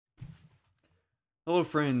Hello,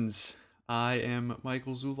 friends. I am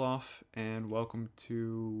Michael Zuloff, and welcome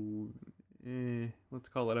to let's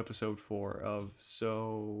call it episode 4 of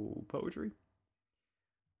So Poetry.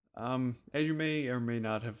 As you may or may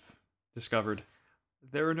not have discovered,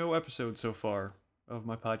 there are no episodes so far of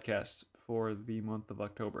my podcast for the month of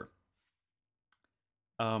October.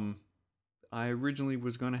 Um, I originally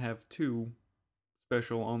was going to have two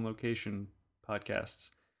special on location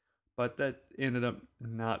podcasts, but that ended up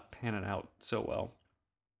not panning out so well.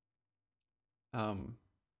 Um,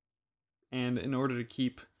 and in order to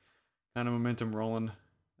keep kind of momentum rolling,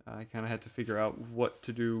 I kind of had to figure out what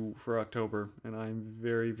to do for October, and I'm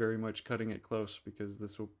very, very much cutting it close because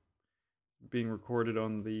this will being recorded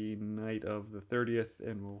on the night of the 30th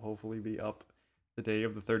and will hopefully be up the day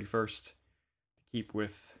of the 31st to keep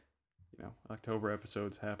with October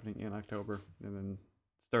episodes happening in October, and then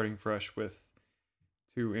starting fresh with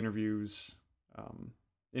two interviews um,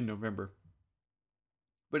 in November.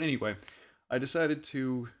 But anyway, I decided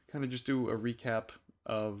to kind of just do a recap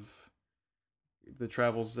of the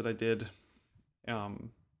travels that I did um,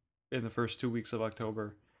 in the first 2 weeks of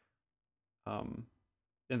October. Um,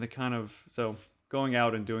 and the kind of so going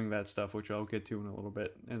out and doing that stuff, which I'll get to in a little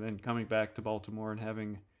bit, and then coming back to Baltimore and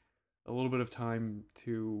having a little bit of time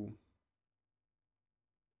to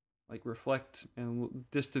like reflect and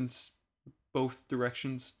distance both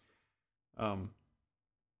directions. Um,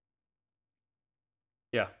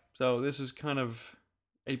 yeah, so this is kind of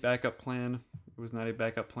a backup plan. It was not a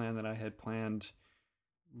backup plan that I had planned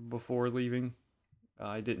before leaving.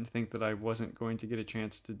 I didn't think that I wasn't going to get a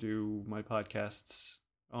chance to do my podcasts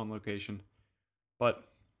on location, but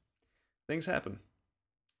things happen.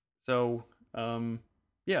 So,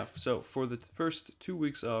 yeah, so for the first 2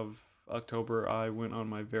 weeks of October, I went on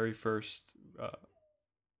my very first uh,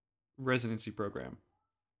 residency program.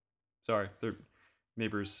 Sorry, the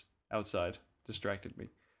neighbors outside distracted me.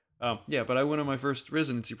 Yeah, but I went on my first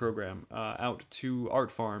residency program out to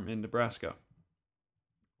Art Farm in Nebraska,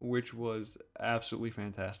 which was absolutely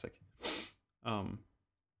fantastic. Um,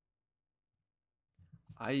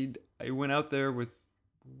 I went out there with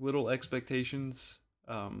little expectations.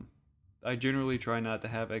 Um, I generally try not to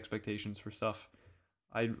have expectations for stuff.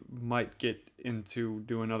 I might get into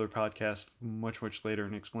do another podcast much later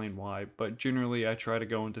and explain why, but generally I try to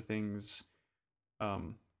go into things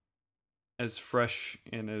um, as fresh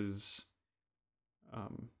and as I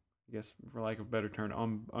guess for lack of a better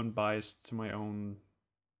term, unbiased to my own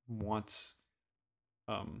wants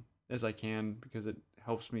as I can because it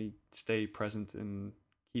helps me stay present and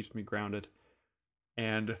keeps me grounded.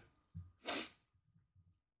 And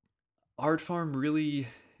Art Farm really,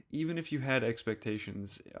 even if you had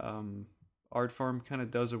expectations, Art Farm kind of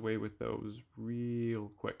does away with those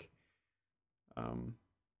real quick. Um,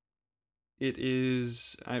 it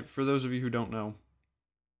is for those of you who don't know,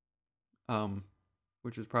 um,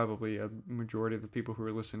 which is probably a majority of the people who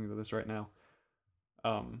are listening to this right now.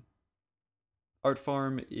 Um, Art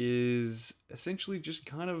Farm is essentially just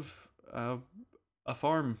kind of uh, a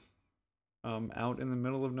farm out in the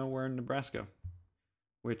middle of nowhere in Nebraska,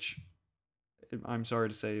 which I'm sorry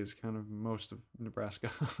to say is kind of most of Nebraska.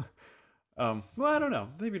 Well, I don't know.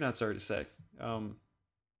 Maybe not sorry to say. Um,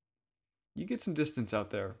 you get some distance out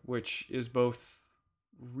there, which is both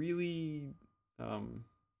really um,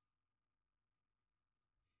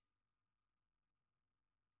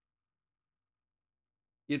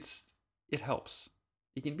 it's it helps.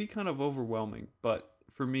 It can be kind of overwhelming, but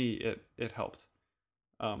for me, it helped.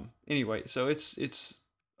 Anyway, so it's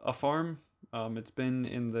a farm. It's been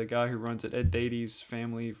in the guy who runs it, Ed Dady's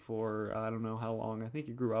family, for I don't know how long. I think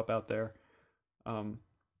he grew up out there. Um,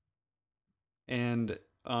 and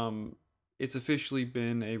it's officially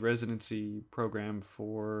been a residency program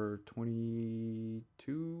for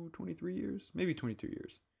 22, 23 years, maybe 22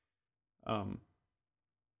 years. Um,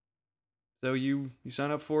 so you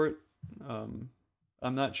sign up for it. Um,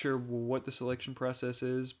 I'm not sure what the selection process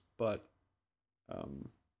is, but um,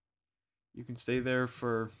 you can stay there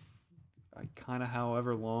for kind of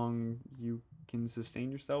however long you can sustain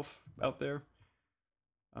yourself out there.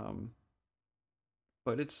 Um,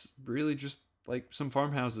 but it's really just like some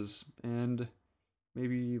farmhouses and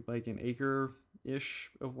maybe like an acre ish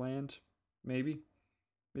of land, maybe,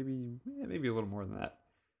 maybe a little more than that.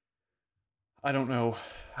 I don't know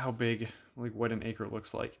how big, like what an acre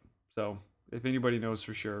looks like. So if anybody knows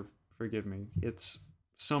for sure, forgive me. It's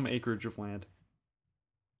some acreage of land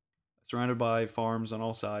surrounded by farms on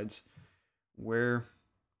all sides where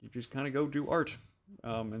you just kind of go do art.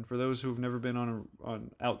 And for those who've never been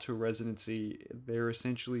on out to a residency, they're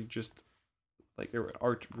essentially just like an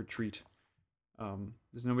art retreat.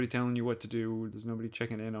 There's nobody telling you what to do. There's nobody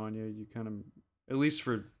checking in on you. You kind of at least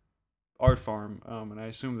for Art Farm, and I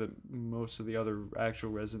assume that most of the other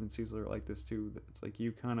actual residencies are like this too. That it's like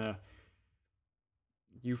you kind of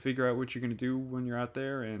you figure out what you're gonna do when you're out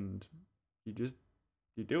there, and you just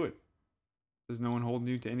you do it. There's no one holding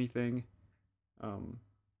you to anything. Um,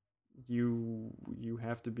 you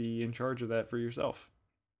have to be in charge of that for yourself,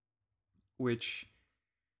 which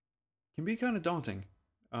can be kind of daunting.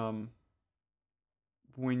 Um,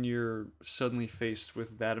 when you're suddenly faced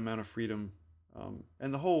with that amount of freedom,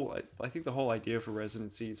 and the whole I think the whole idea for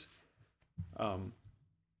residencies um,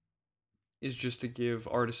 is just to give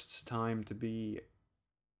artists time to be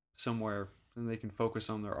somewhere and they can focus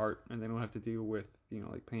on their art and they don't have to deal with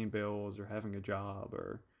like paying bills or having a job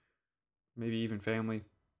or maybe even family,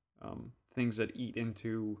 things that eat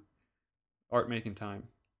into art making time.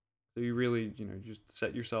 So you really just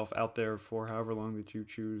set yourself out there for however long that you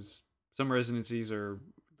choose. Some residencies are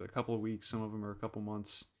a couple of weeks, some of them are a couple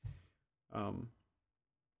months, um,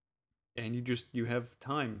 and you have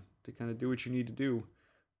time to kind of do what you need to do,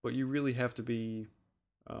 but you really have to be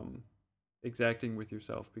um, exacting with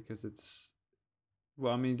yourself because it's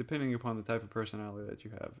well, I mean, depending upon the type of personality that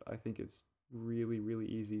you have, I think it's really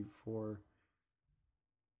easy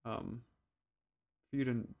um, for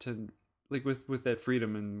you to like with that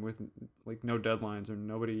freedom and with like no deadlines or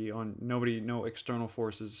no external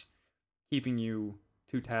forces keeping you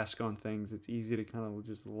to task on things. It's easy to kind of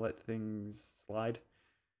just let things slide.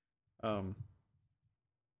 Um,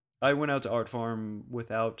 I went out to Art Farm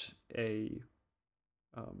without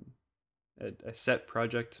um, a set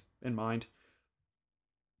project in mind.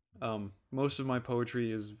 Most of my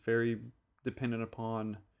poetry is very dependent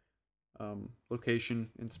upon location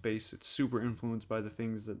and space. It's super influenced by the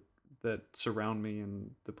things that surround me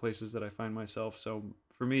and the places that I find myself. So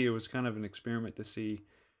for me, it was kind of an experiment to see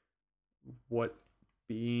what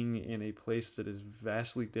being in a place that is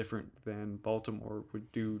vastly different than Baltimore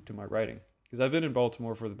would do to my writing. Because I've been in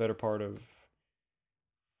Baltimore for the better part of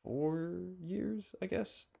 4 years, I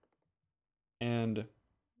guess, and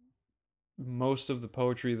most of the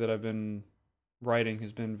poetry that I've been writing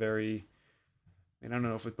has been very. I don't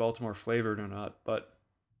know if it's Baltimore flavored or not, but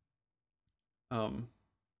um,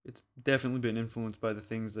 it's definitely been influenced by the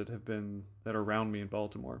things that are around me in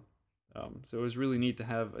Baltimore. So it was really neat to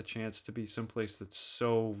have a chance to be someplace that's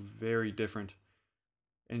so very different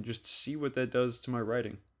and just see what that does to my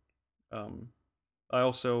writing. Um,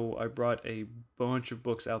 I brought a bunch of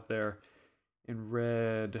books out there and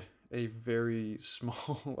read a very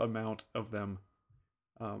small amount of them.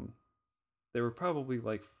 Um, there were probably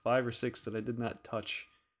like 5 or 6 that I did not touch,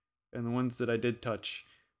 and the ones that I did touch,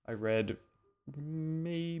 I read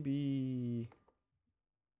maybe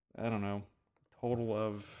I don't know, total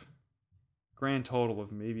of grand total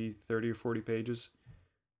of maybe 30 or 40 pages,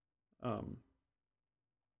 um,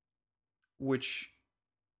 which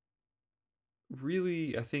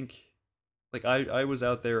really I think like I was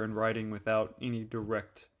out there and writing without any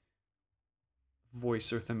direct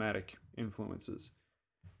voice or thematic influences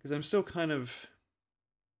because I'm still kind of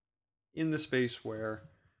in the space where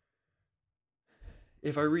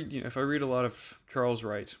if I read a lot of Charles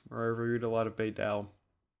Wright or if I read a lot of Bei Dao,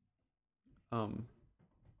 um,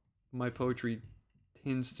 my poetry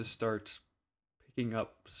tends to start picking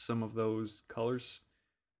up some of those colors.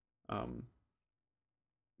 Um,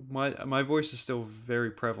 my voice is still very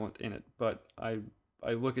prevalent in it, but I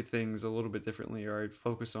look at things a little bit differently, or I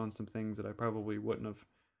focus on some things that I probably wouldn't have.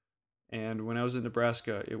 And when I was in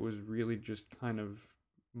Nebraska, it was really just kind of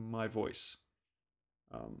my voice.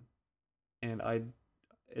 Um, and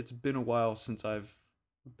it's been a while since I've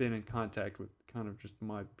been in contact with kind of just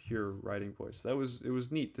my pure writing voice. It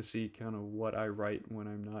was neat to see kind of what I write when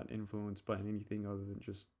I'm not influenced by anything other than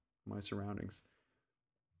just my surroundings.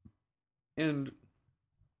 And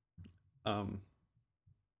um,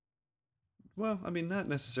 well, I mean, not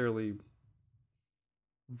necessarily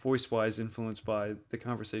voice wise influenced by the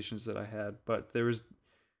conversations that I had, but there was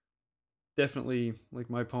definitely like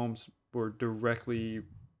my poems were directly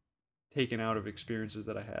taken out of experiences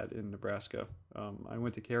that I had in Nebraska. I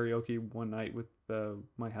went to karaoke one night with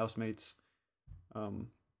my housemates um,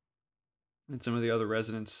 and some of the other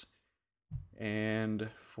residents, and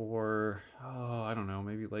for I don't know,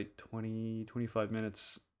 maybe like 20 to 25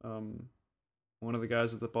 minutes, one of the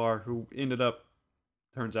guys at the bar who ended up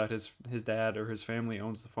turns out his dad or his family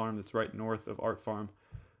owns the farm that's right north of Art Farm.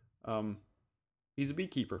 Um, he's a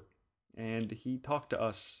beekeeper, and he talked to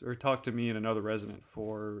us or talked to me and another resident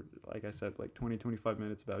for like I said, like 20 to 25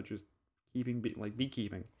 minutes about just like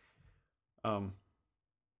beekeeping. Um,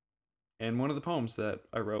 and one of the poems that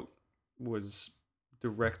I wrote was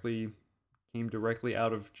directly came directly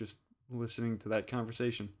out of just listening to that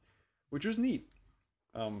conversation. which was neat.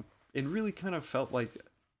 It really kind of felt like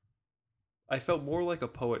I felt more like a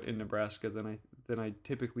poet in Nebraska than I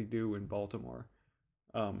typically do in Baltimore.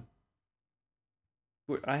 Um,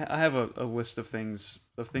 I have a list of things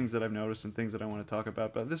that I've noticed and things that I want to talk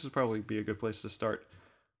about, but this would probably be a good place to start.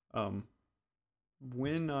 Um,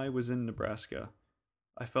 when I was in Nebraska,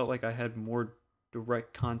 I felt like I had more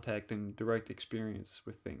direct contact and direct experience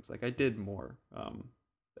with things. Like I did more.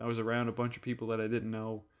 I was around a bunch of people that I didn't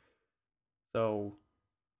know, so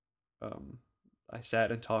um, I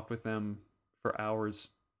sat and talked with them for hours,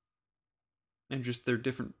 and just their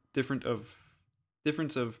difference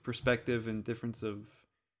of perspective and difference of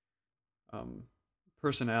um,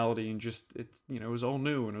 personality, and just it was all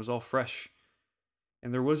new and it was all fresh,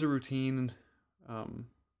 and there was a routine. Um,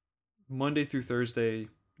 Monday through Thursday,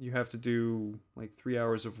 you have to do like 3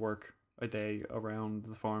 hours of work a day around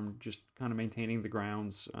the farm, just kind of maintaining the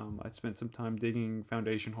grounds. I spent some time digging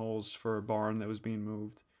foundation holes for a barn that was being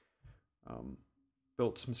moved. Um,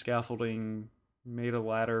 Built some scaffolding, made a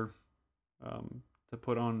ladder to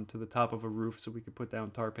put on to the top of a roof so we could put down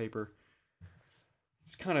tar paper.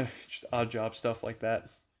 Just kind of just odd job stuff like that.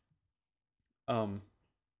 Um,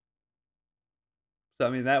 so I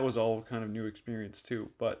mean that was all kind of new experience too.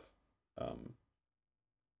 But um,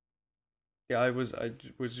 yeah, I was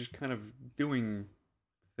just kind of doing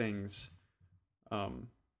things, um,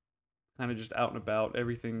 kind of just out and about.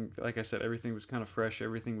 Everything, like I said, everything was kind of fresh.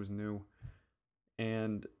 Everything was new,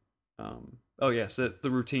 and oh yes, the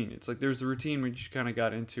routine. It's like there's the routine we just kind of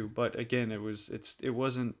got into, but again, it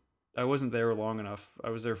wasn't. I wasn't there long enough. I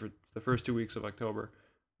was there for the first 2 weeks of October,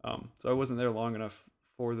 so I wasn't there long enough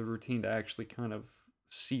for the routine to actually kind of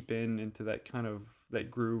seep in into that kind of that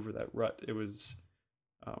groove or that rut. It was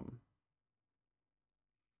um,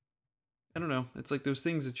 I don't know. It's like those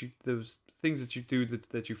things that you do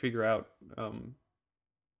that you figure out.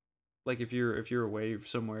 Like if you're away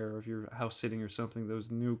somewhere, or if you're house sitting or something, those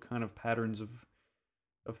new kind of patterns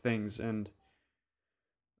of things. And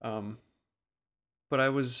um, but I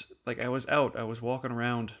was out, I was walking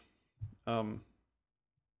around, um,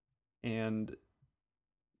 and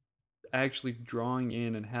actually drawing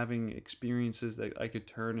in and having experiences that I could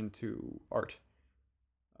turn into art.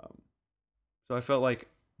 Um, so I felt like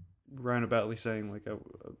roundaboutly saying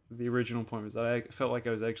the original point was that I felt like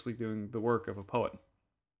I was actually doing the work of a poet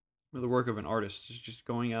or the work of an artist, just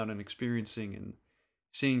going out and experiencing and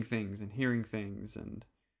seeing things and hearing things and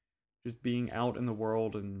just being out in the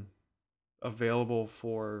world and available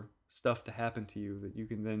for stuff to happen to you that you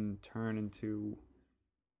can then turn into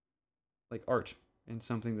like art and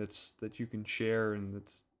something that you can share and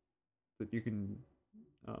that you can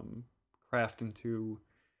um, craft into,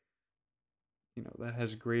 that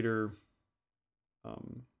has greater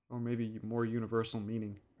or maybe more universal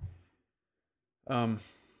meaning. um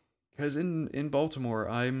because in Baltimore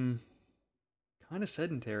I'm kind of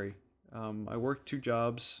sedentary. I work two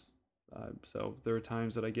jobs, so there are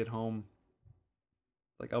times that I get home.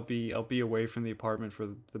 Like I'll be away from the apartment for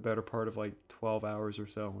the better part of like 12 hours or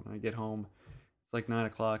so. When I get home, it's like 9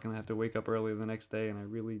 o'clock, and I have to wake up early the next day, and I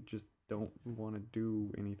really just don't want to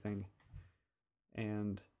do anything.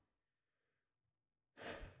 And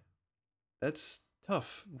that's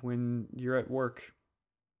tough when you're at work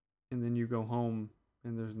and then you go home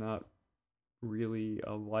and there's not really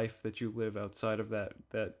a life that you live outside of that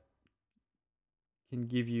can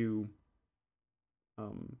give you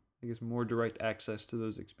I guess more direct access to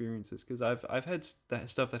those experiences, because I've had that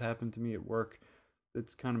stuff that happened to me at work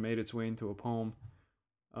that's kind of made its way into a poem,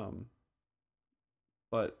 um,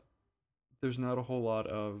 but there's not a whole lot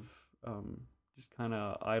of just kind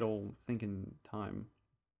of idle thinking time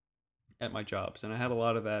at my jobs, and I had a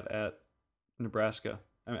lot of that at Nebraska.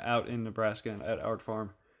 I'm out in Nebraska and at Art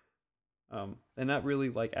Farm, and not really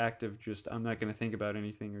like active. Just I'm not going to think about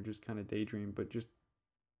anything or just kind of daydream, but just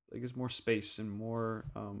like it's more space and more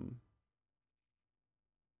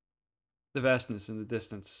the vastness and the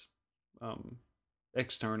distance um,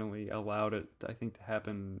 externally allowed it, I think, to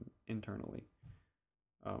happen internally.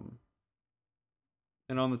 Um,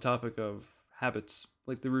 and on the topic of habits,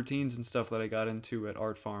 like the routines and stuff that I got into at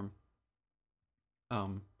Art Farm,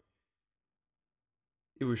 um,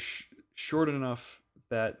 it was short enough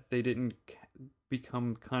that they didn't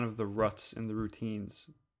become kind of the ruts and the routines.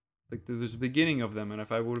 Like there's a beginning of them, and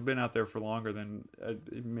if I would have been out there for longer, then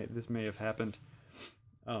this may have happened.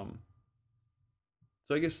 Um,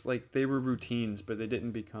 so I guess like they were routines, but they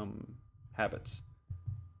didn't become habits.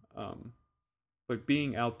 Um, but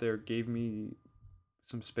being out there gave me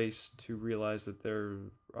some space to realize that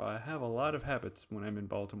I have a lot of habits when I'm in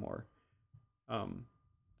Baltimore. Um,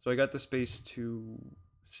 so I got the space to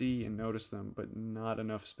see and notice them, but not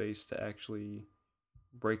enough space to actually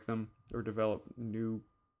break them or develop new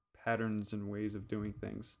patterns and ways of doing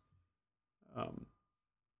things. Um,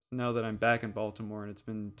 Now that I'm back in Baltimore, and it's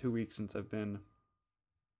been 2 weeks since I've been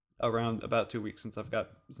around, about 2 weeks since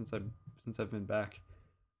I've been back.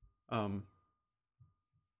 Um,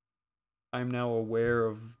 I'm now aware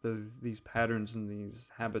of these patterns and these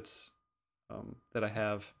habits that I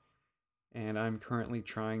have, and I'm currently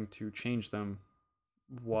trying to change them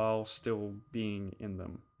while still being in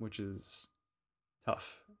them, which is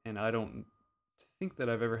tough. And I don't think that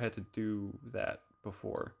I've ever had to do that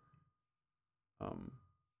before. Um,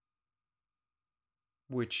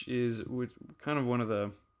 which kind of one of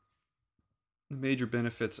the major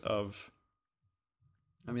benefits of,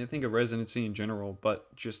 I mean, I think of residency in general,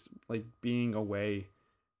 but just like being away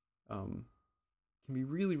um, can be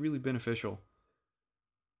really, really beneficial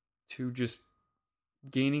to just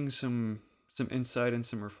gaining some insight and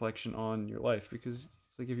some reflection on your life. Because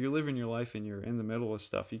like if you're living your life and you're in the middle of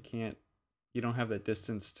stuff, you don't have that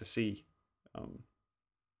distance to see. Um,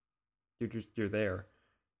 you're there,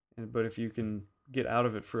 and but if you can get out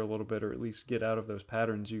of it for a little bit, or at least get out of those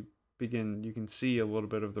patterns, you can see a little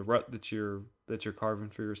bit of the rut that you're carving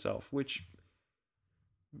for yourself, which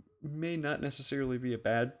may not necessarily be a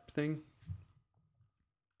bad thing.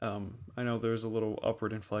 I know there's a little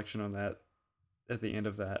upward inflection on that at the end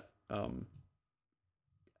of that. Like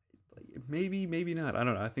maybe not. I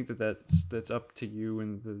don't know. I think that's up to you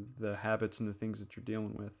and the habits and the things that you're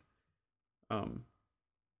dealing with. Um,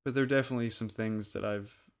 but there are definitely some things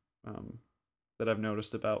um, that I've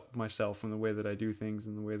noticed about myself and the way that I do things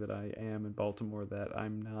and the way that I am in Baltimore that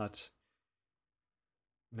I'm not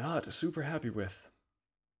super happy with,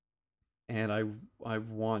 and I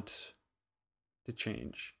want to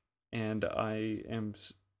change, and I am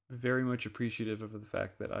very much appreciative of the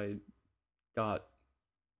fact that got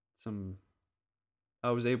some I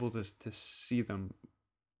was able to see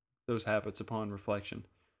those habits upon reflection.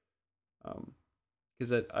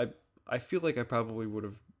 Because I feel like I probably would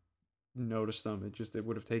have noticed them. It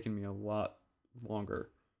would have taken me a lot longer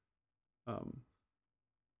um,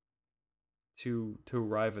 to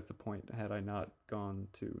arrive at the point had I not gone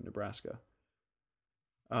to Nebraska.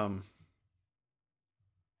 Um,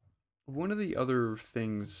 One of the other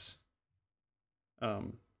things,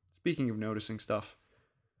 um, speaking of noticing stuff,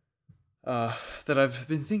 that I've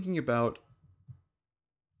been thinking about.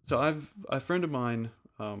 So I've a friend of mine.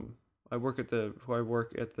 I work at the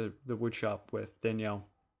wood shop with, Danielle.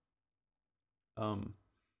 Um,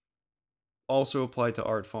 Also applied to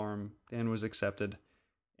Art Farm and was accepted,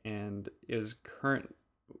 and is current.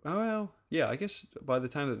 Oh well, yeah. I guess by the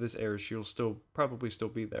time that this airs, she'll still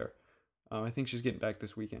be there. I think she's getting back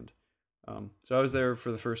this weekend. So I was there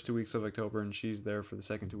for the first 2 weeks of October, and she's there for the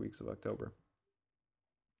second 2 weeks of October.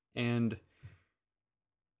 And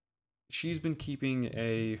she's been keeping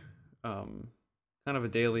a um, kind of a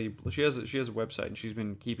daily. She has a website, and she's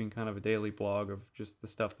been keeping kind of a daily blog of just the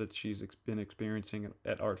stuff that she's been experiencing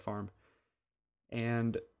at Art Farm.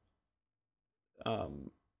 And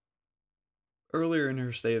um, earlier in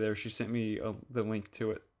her stay there, she sent me the link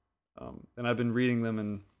to it, and I've been reading them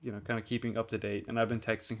and kind of keeping up to date. And I've been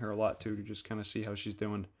texting her a lot too to just kind of see how she's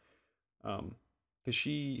doing,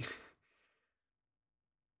 because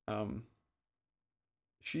um,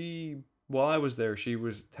 she while I was there, she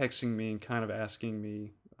was texting me and kind of asking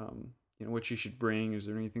me, what she should bring. Is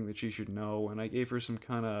there anything that she should know? And I gave her some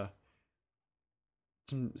kind of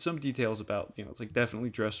some details about, it's like definitely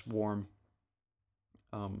dress warm,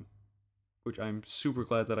 um, which I'm super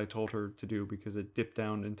glad that I told her to do because it dipped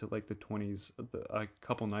down into like the 20s a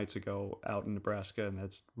couple nights ago out in Nebraska, and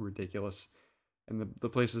that's ridiculous. And the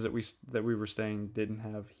places that we were staying didn't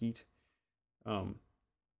have heat. Um,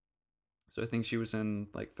 so I think she was in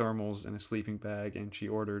like thermals and a sleeping bag, and she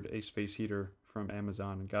ordered a space heater from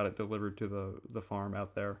Amazon and got it delivered to the farm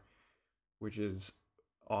out there, which is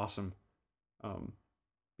awesome. Um,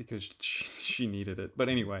 because she needed it. But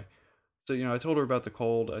anyway, so I told her about the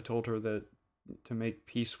cold. I told her that to make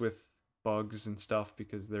peace with bugs and stuff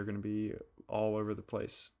because they're going to be all over the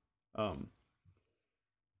place. Um,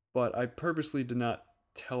 but I purposely did not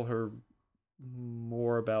tell her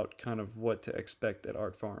more about kind of what to expect at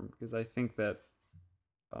Art Farm because I think that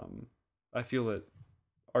um, I feel that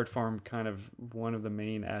Art Farm kind of one of the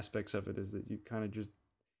main aspects of it is that you kind of just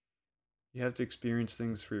you have to experience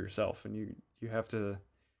things for yourself, and you have to.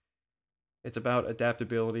 It's about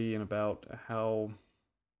adaptability and about how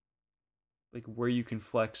like where you can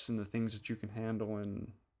flex and the things that you can handle,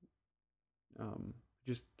 and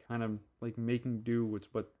just kind of like making do with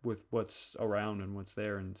what's around and what's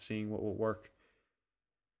there and seeing what will work.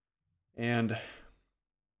 And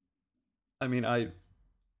I mean,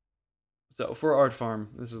 so for Art Farm,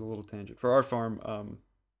 this is a little tangent. For Art Farm,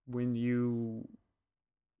 when you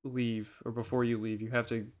leave or before you leave, you have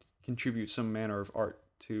to contribute some manner of art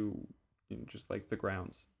to, just like the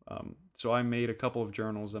grounds. So I made a couple of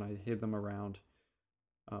journals and I hid them around.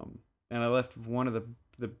 Um, and I left one of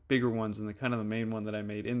the bigger ones and the kind of the main one that I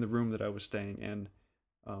made in the room that I was staying in,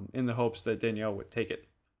 in the hopes that Danielle would take it.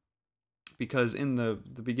 Because in the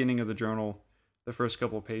beginning of the journal, the first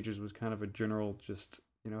couple of pages was kind of a general, just,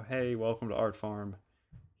 hey, welcome to Art Farm.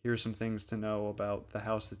 Here's some things to know about the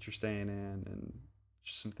house that you're staying in, and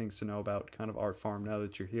just some things to know about kind of Art Farm now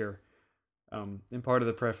that you're here. And part of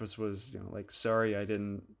the preface was, like, sorry I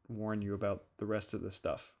didn't warn you about the rest of the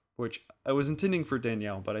stuff, which I was intending for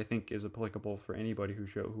Danielle, but I think is applicable for anybody who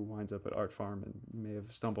winds up at Art Farm and may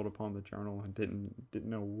have stumbled upon the journal and didn't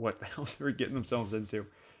know what the hell they were getting themselves into.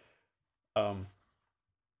 Um,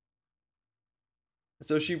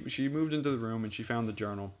 so she moved into the room and she found the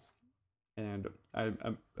journal, and I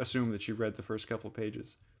assume that she read the first couple of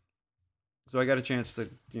pages. So I got a chance to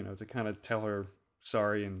to kind of tell her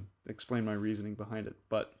sorry and explain my reasoning behind it.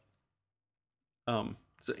 But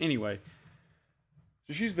so anyway,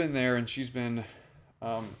 so she's been there and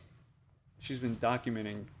um, she's been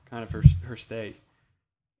documenting kind of her stay.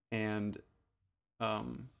 And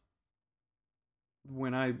um,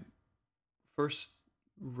 when I first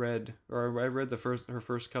read, or I read the first her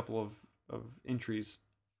first couple of entries,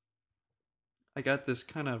 I got this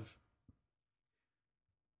kind of,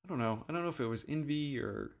 I don't know if it was envy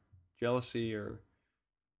or jealousy or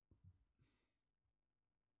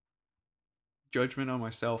judgment on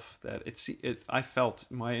myself, that I felt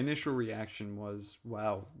my initial reaction was,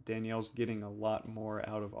 wow, Danielle's getting a lot more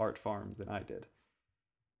out of Art Farm than I did.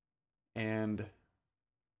 And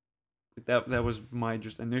that was my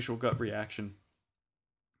just initial gut reaction.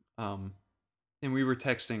 Um and we were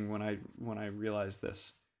texting when I realized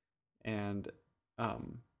this, and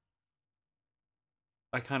um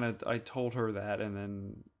I told her that, and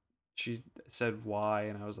then she said why,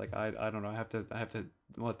 and I was like, I don't know, I have to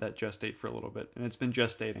let that gestate for a little bit, and it's been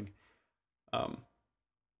gestating. um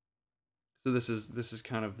so this is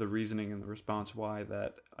kind of the reasoning and the response why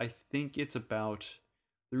that I think it's about.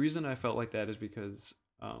 The reason I felt like that is because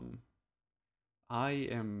um I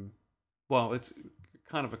am, well, it's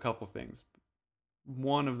kind of a couple things.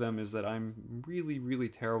 One of them is that I'm really, really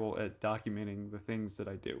terrible at documenting the things that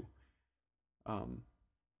I do. um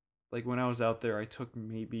like when I was out there, I took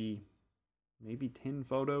maybe 10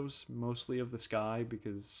 photos, mostly of the sky,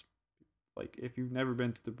 because, like, if you've never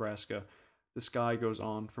been to Nebraska, the sky goes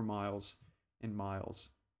on for miles and miles,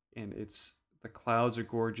 and the clouds are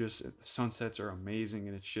gorgeous, the sunsets are amazing,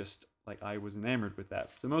 and it's just like I was enamored with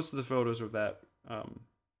that. So most of the photos of that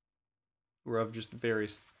were of just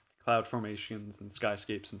various cloud formations and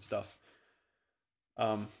skyscapes and stuff.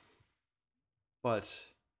 Um, but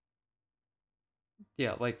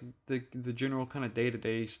yeah, like the general kind of day to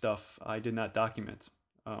day stuff, I did not document.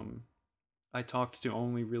 Um, I talked to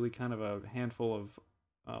only really kind of a handful of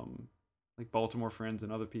um, like Baltimore friends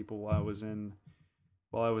and other people while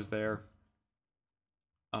I was there.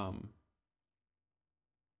 Um,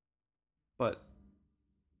 but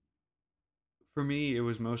for me, it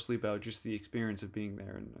was mostly about just the experience of being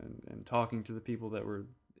there, and talking to the people that were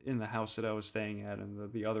in the house that I was staying at,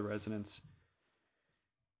 and the other residents,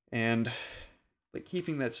 and like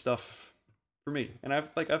keeping that stuff for me. And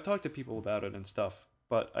I've talked to people about it and stuff,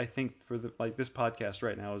 but I think for the like this podcast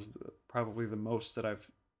right now is probably the most that I've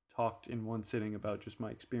talked in one sitting about just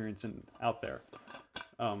my experience and out there.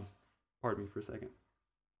 Um, pardon me for a second.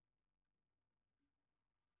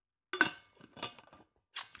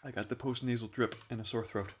 I got the post nasal drip and a sore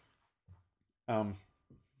throat. Um,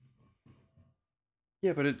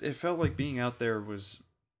 yeah, but it felt like being out there was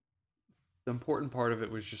the important part of it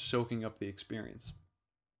was just soaking up the experience.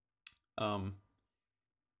 Um,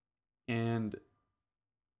 and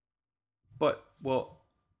but well,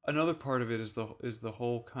 another part of it is the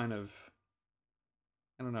whole kind of,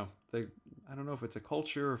 I don't know, I don't know if it's a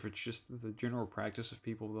culture or if it's just the general practice of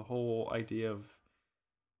people. The whole idea of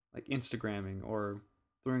like Instagramming or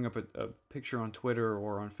throwing up a picture on Twitter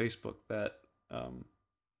or on Facebook that um,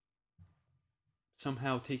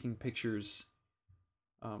 somehow taking pictures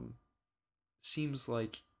um, seems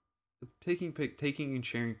like taking and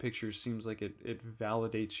sharing pictures seems like it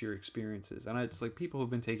validates your experiences. And it's like people have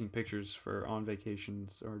been taking pictures for on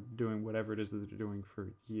vacations or doing whatever it is that they're doing for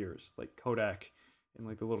years. Like Kodak and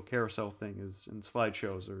like the little carousel thing is, and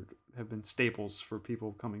slideshows or have been staples for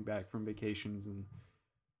people coming back from vacations and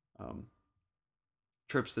um,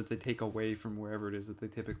 trips that they take away from wherever it is that they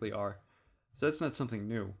typically are. So that's not something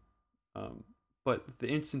new. Um, but the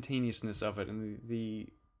instantaneousness of it and the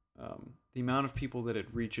amount of people that it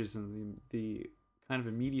reaches and the kind of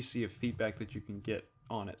immediacy of feedback that you can get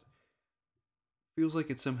on it feels like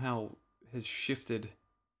it somehow has shifted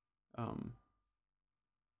um,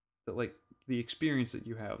 that like the experience that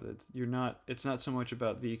you have, that you're not, it's not so much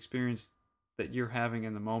about the experience that you're having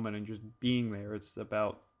in the moment and just being there. It's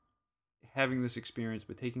about having this experience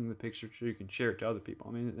but taking the picture so you can share it to other people.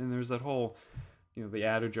 I mean, and there's that whole, the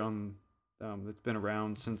adage on that's been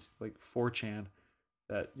around since like 4chan,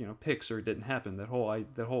 that pics or it didn't happen. That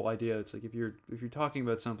whole idea. It's like if you're talking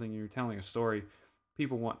about something and you're telling a story,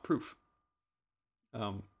 people want proof.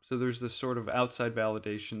 So there's this sort of outside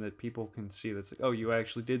validation that people can see that's like, oh, you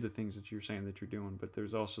actually did the things that you're saying that you're doing. But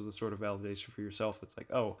there's also the sort of validation for yourself that's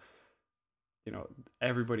like, oh,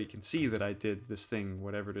 everybody can see that I did this thing,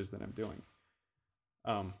 whatever it is that I'm doing.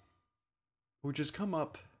 Um, which has come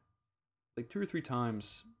up like two or three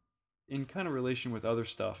times in kind of relation with other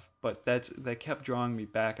stuff, but that kept drawing me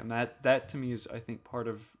back, and that to me is, I think, part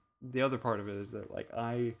of the other part of it is that like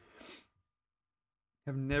I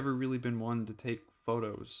have never really been one to take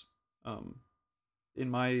photos. Um, in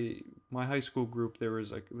my high school group, there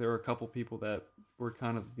were a couple people that were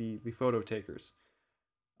kind of the photo takers.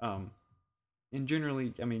 Um, and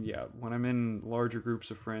generally, I mean, yeah, when I'm in larger groups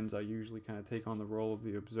of friends, I usually kind of take on the role of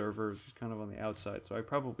the observer, just kind of on the outside. So I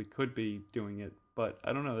probably could be doing it, but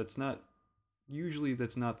I don't know. That's not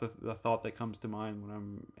the thought that comes to mind when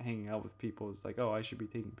I'm hanging out with people. Is like, oh, I should be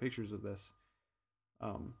taking pictures of this.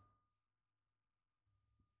 Um,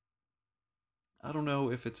 I don't know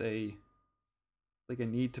if it's a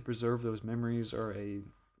need to preserve those memories or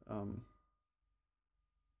um,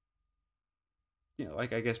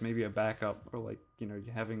 like I guess maybe a backup, or like you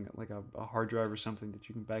having like a hard drive or something that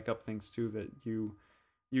you can back up things to, that you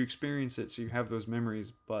experience it, so you have those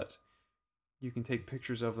memories, but you can take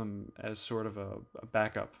pictures of them as sort of a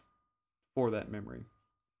backup for that memory,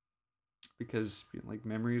 because like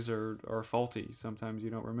memories are faulty. Sometimes you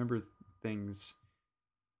don't remember things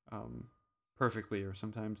um, perfectly, or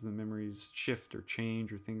sometimes the memories shift or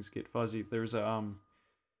change or things get fuzzy. There's a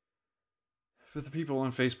for the people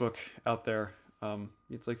on Facebook out there,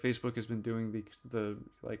 it's like Facebook has been doing the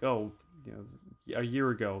like, oh, a year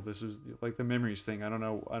ago this was like the memories thing. I don't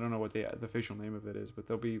know what the official name of it is, but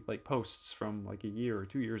there'll be like posts from like a year or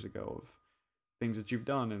 2 years ago of things that you've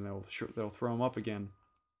done, and they'll throw them up again.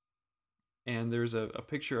 And there's a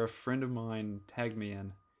picture a friend of mine tagged me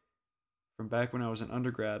in from back when I was an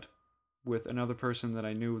undergrad, with another person that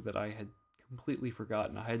I knew that I had completely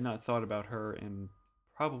forgotten. I had not thought about her in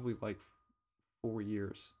probably like 4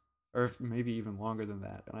 years, or maybe even longer than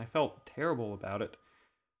that, and I felt terrible about it.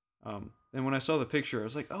 And when I saw the picture, I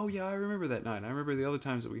was like, "Oh yeah, I remember that night. I remember the other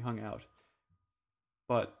times that we hung out."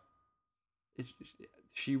 But it,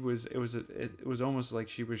 she was, it was almost like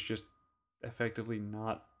she was just effectively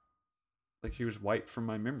not, like she was wiped from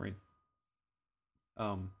my memory.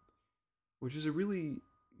 Um, which is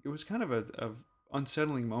it was kind of a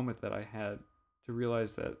unsettling moment that I had, to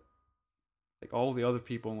realize that like all the other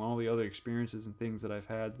people and all the other experiences and things that I've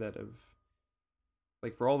had that have,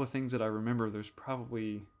 like, for all the things that I remember, there's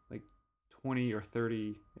probably like 20 or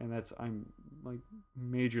 30, and I'm like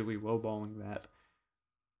majorly lowballing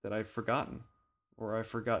that I've forgotten, or I've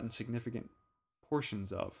forgotten significant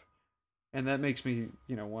portions of. And that makes me,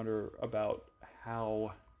 wonder about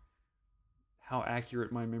how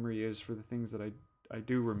accurate my memory is for the things that I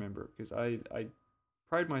do remember, because I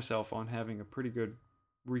pride myself on having a pretty good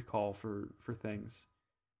recall for things.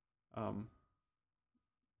 Um,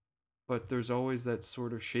 but there's always that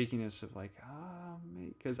sort of shakiness of like,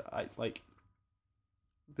 because I like,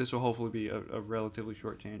 this will hopefully be a relatively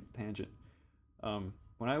short tangent.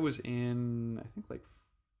 When I was in, I think like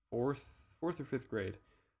fourth fourth or fifth grade,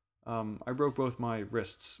 I broke both my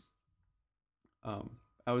wrists.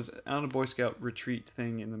 I was on a Boy Scout retreat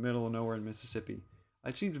thing in the middle of nowhere in Mississippi.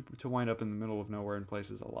 I seem to wind up in the middle of nowhere in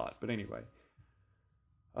places a lot, but anyway,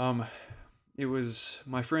 um, it was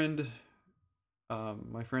my friend's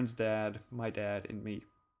dad, my dad, and me.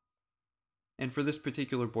 And for this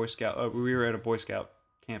particular Boy Scout, we were at a Boy Scout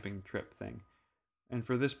camping trip thing. And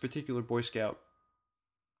for this particular Boy Scout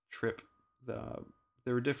trip,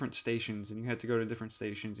 there were different stations, and you had to go to different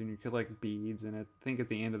stations, and you collect beads. And I think at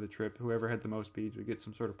the end of the trip, whoever had the most beads would get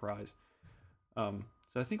some sort of prize. So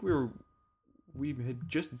I think we had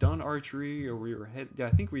just done archery, or we were yeah,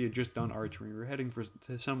 I think we had just done archery. We were heading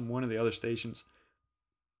to one of the other stations,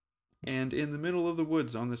 and in the middle of the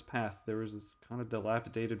woods on this path, there was this kind of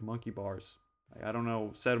dilapidated monkey bars. I don't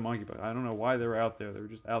know, set of monkey bars. I don't know why they were out there. They were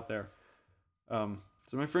just out there. So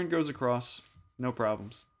my friend goes across, no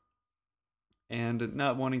problems, and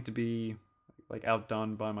not wanting to be like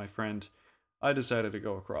outdone by my friend, I decided to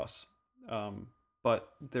go across. Um, but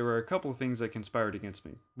there were a couple of things that conspired against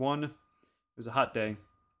me. One, it was a hot day,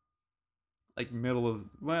 like middle of,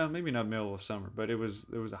 well, maybe not middle of summer, but it was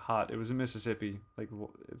a hot. It was in Mississippi, like,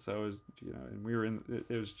 so it was, and we were in.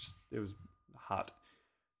 It was just, it was hot.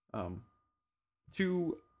 Um,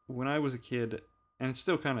 Two, when I was a kid, and it's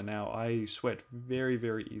still kind of now, I sweat very,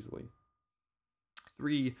 very easily.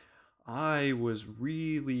 Three, I was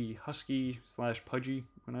really husky slash pudgy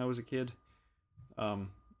when I was a kid, um,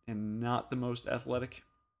 and not the most athletic.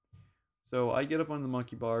 So I get up on the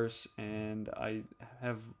monkey bars and I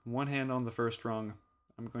have one hand on the first rung.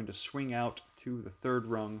 I'm going to swing out to the third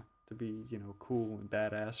rung to be, cool and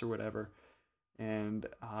badass or whatever. And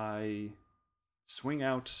I swing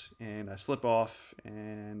out and I slip off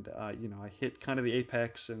and I hit kind of the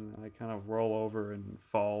apex and I kind of roll over and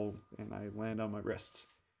fall and I land on my wrists.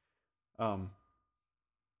 Um,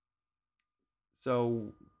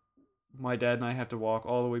 so my dad and I have to walk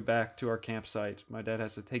all the way back to our campsite. My dad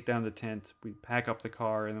has to take down the tent. We pack up the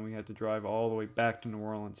car and then we had to drive all the way back to New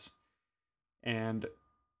Orleans. And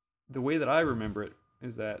the way that I remember it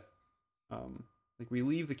is that like we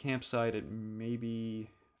leave the campsite at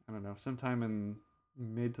maybe, I don't know, sometime in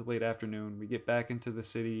mid to late afternoon. We get back into the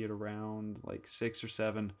city at around like 6 or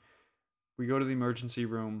 7. We go to the emergency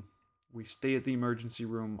room. We stay at the emergency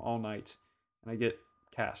room all night, and I get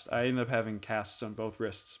cast. I end up having casts on both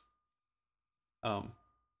wrists. Um,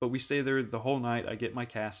 but we stay there the whole night. I get my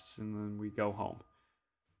casts, and then we go home.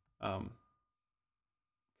 Um,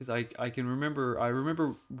 because I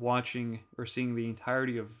remember watching or seeing the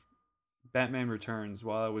entirety of Batman Returns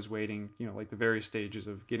while I was waiting, like the various stages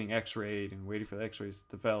of getting X-rayed and waiting for the X-rays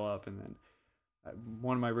to develop, and then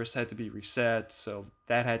one of my wrists had to be reset, so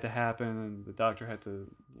that had to happen, and the doctor had to,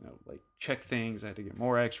 like check things. I had to get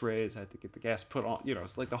more X-rays. I had to get the gas put on.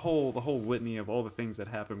 It's like the whole litany of all the things that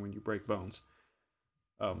happen when you break bones.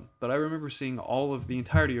 But I remember seeing all of the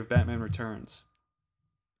entirety of Batman Returns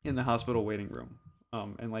in the hospital waiting room,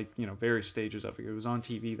 and like various stages of it. It was on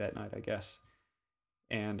TV that night, I guess,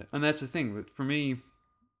 and that's the thing that for me,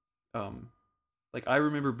 um, like I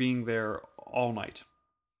remember being there all night,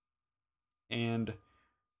 and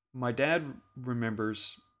my dad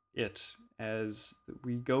remembers it as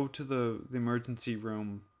we go to the emergency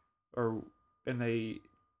room, or and they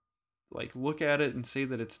like look at it and say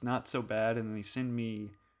that it's not so bad, and then they send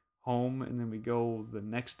me home, and then we go the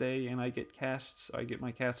next day and I get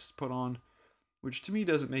my casts put on, which to me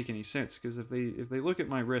doesn't make any sense, because if they look at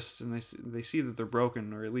my wrists and they see that they're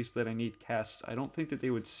broken, or at least that I need casts, I don't think that they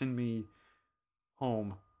would send me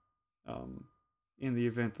home, um, in the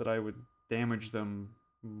event that I would damage them,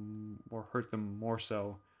 or hurt them more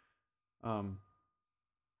so. Um,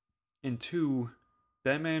 and two,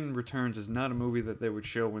 Batman Returns is not a movie that they would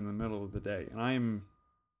show in the middle of the day, and I am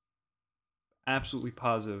absolutely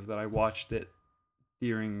positive that I watched it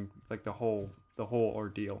during like the whole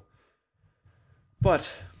ordeal.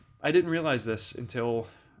 But I didn't realize this until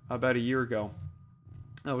about a year ago.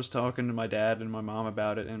 I was talking to my dad and my mom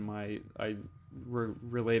about it, and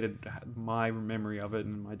related my memory of it,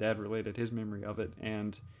 and my dad related his memory of it,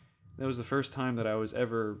 and that was the first time that I was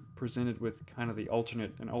ever presented with kind of the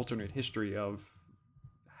alternate history of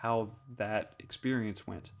how that experience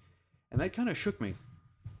went, and that kind of shook me.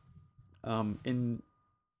 In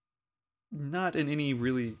not in any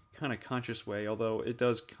really kind of conscious way, although it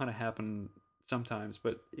does kind of happen sometimes,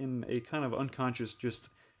 but in a kind of unconscious, just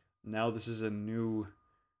now this is a new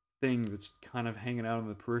thing that's kind of hanging out on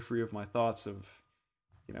the periphery of my thoughts of,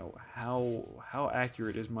 how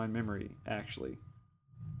accurate is my memory actually?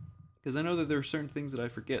 Because I know that there are certain things that I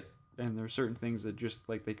forget, and there are certain things that just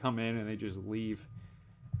like they come in and they just leave,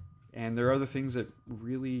 and there are other things that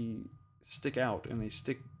really stick out and they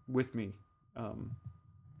stick with me, um,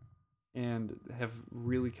 and have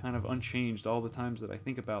really kind of unchanged all the times that I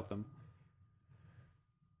think about them.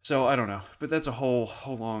 So I don't know, but that's a whole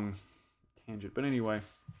long tangent. But anyway,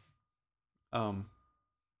 um,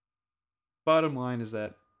 bottom line is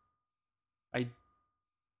that I,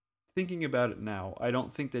 thinking about it now, I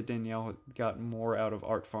don't think that Danielle got more out of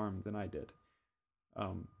Art Farm than I did.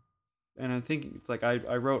 Um, and I'm thinking it's like I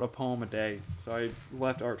wrote a poem a day, so I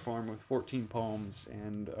left Art Farm with 14 poems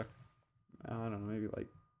and I don't know, maybe like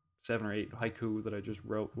 7 or 8 haiku that I just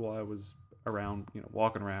wrote while I was around,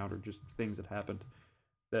 walking around, or just things that happened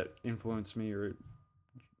that influenced me, or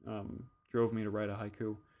drove me to write a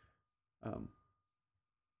haiku. Um,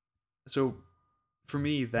 so for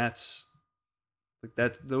me, that's like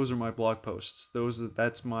that. Those are my blog posts.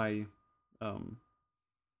 Um,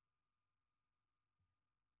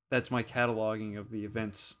 that's my cataloging of the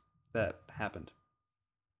events that happened.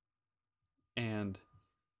 And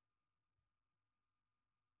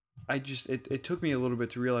it took me a little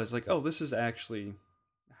bit to realize, like, oh, this is actually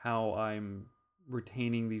how I'm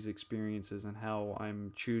retaining these experiences and how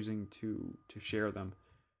I'm choosing to share them.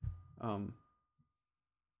 Um,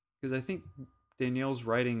 because I think Danielle's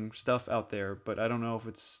writing stuff out there, but I don't know if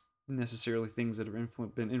it's necessarily things that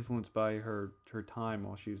have been influenced by her time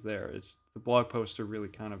while she was there. It's the blog posts are really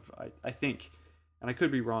kind of I think, and I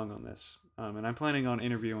could be wrong on this. And I'm planning on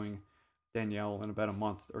interviewing Danielle in about a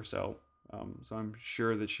month or so. So I'm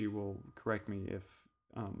sure that she will correct me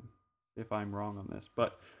um, if I'm wrong on this.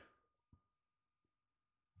 But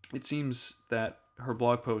it seems that her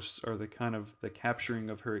blog posts are the kind of the capturing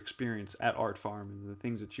of her experience at Art Farm and the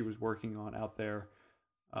things that she was working on out there,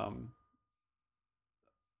 um,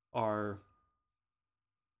 are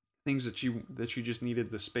things that she just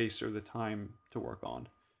needed the space or the time to work on,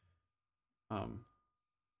 um,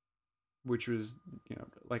 which was,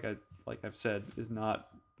 like I've said, is not,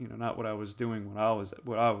 not what I was doing when I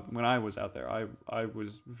was out there. I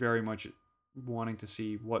was very much wanting to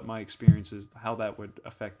see what my experiences, how that would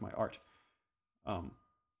affect my art. Um,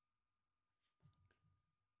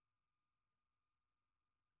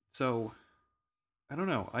 so I don't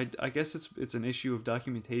know. I guess it's an issue of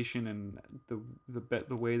documentation and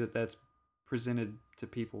the way that that's presented to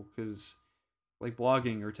people, because like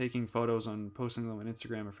blogging or taking photos and posting them on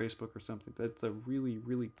Instagram or Facebook or something, that's a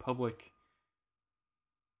really public,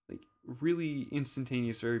 like really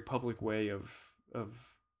instantaneous, very public way of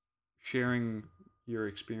sharing your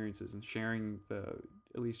experiences and sharing the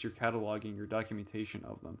at least your cataloging, your documentation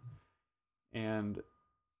of them. And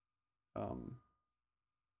um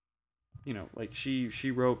like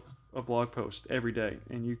she wrote a blog post every day,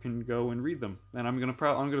 and you can go and read them. And I'm gonna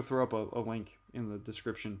throw up a link in the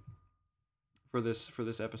description for this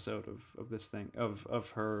episode of this thing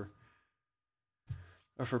of her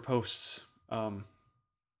posts. But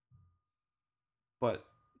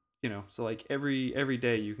so like every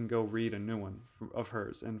day you can go read a new one of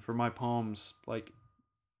hers. And for my poems, like,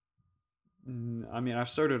 I mean, I've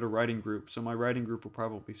started a writing group, so my writing group will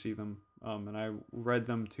probably see them. And I read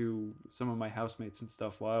them to some of my housemates and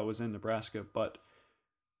stuff while I was in Nebraska. But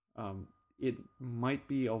um, it might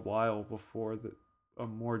be a while before a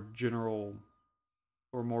more general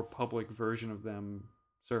or more public version of them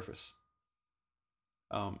surface.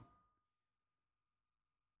 Um,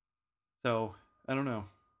 so I don't know.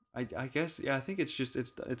 I guess, yeah, I think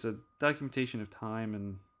it's a documentation of time.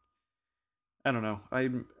 And I don't know.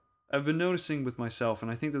 I've been noticing with myself,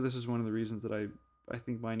 and I think that this is one of the reasons that I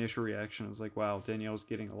think my initial reaction was like, wow, Danielle's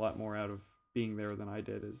getting a lot more out of being there than I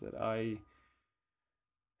did. Is that I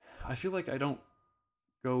feel like I don't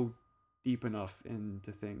go deep enough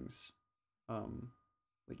into things, um,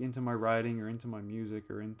 like into my writing or into my music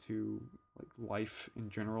or into like life in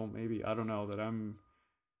general. Maybe I don't know that I'm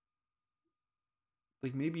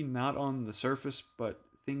like maybe not on the surface, but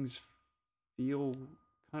things feel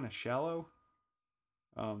kind of shallow.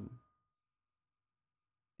 Um,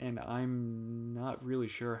 and I'm not really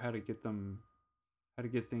sure how to get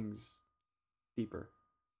things deeper.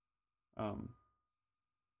 Um,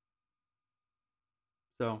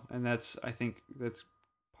 so, and that's I think that's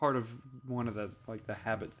part of one of the like the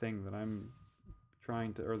habit thing that I'm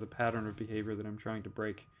trying to, or the pattern of behavior that I'm trying to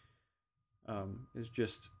break, is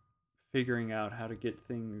just figuring out how to get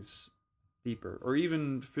things deeper, or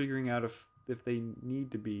even figuring out if they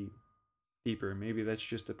need to be deeper. Maybe that's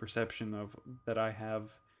just a perception of that I have,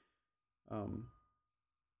 um,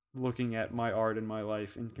 looking at my art and my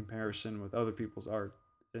life in comparison with other people's art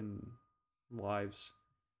and lives.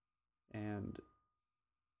 And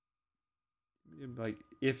like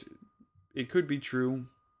if it could be true,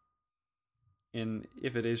 and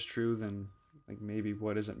if it is true, then like maybe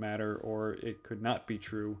what does it matter? Or it could not be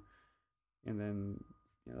true, and then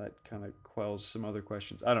that kind of quells some other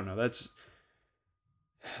questions. I don't know. That's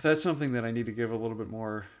something that I need to give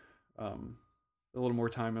um, a little more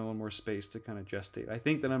time and a little more space to kind of gestate. I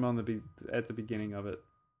think that I'm at the beginning of it,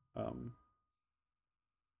 um,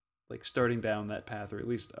 like starting down that path, or at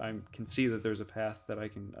least I can see that there's a path that I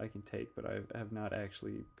can take, but I have not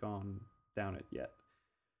actually gone down it yet.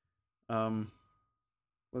 Um,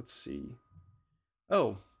 let's see.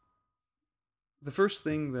 Oh, the first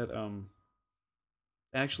thing that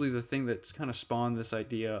actually the thing that's kind of spawned this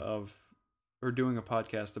idea of or doing a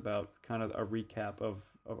podcast about kind of a recap of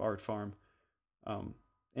Art Farm. Um,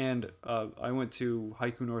 and I went to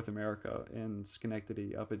Haiku North America in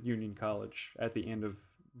Schenectady up at Union College at the end of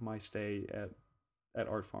my stay at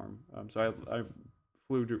Art Farm. So I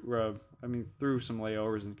flew to, I mean, through some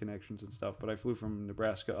layovers and connections and stuff, but I flew from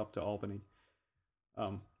Nebraska up to Albany.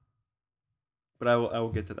 Um, but I will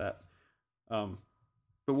get to that. Um,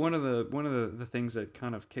 but one of the things that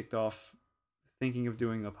kind of kicked off thinking of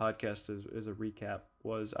doing a podcast as a recap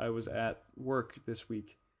was I was at work this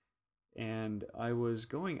week and I was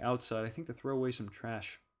going outside, I think to throw away some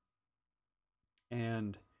trash,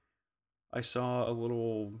 and I saw a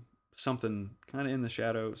little something kind of in the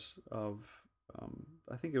shadows of,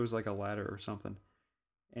 I think it was like a ladder or something,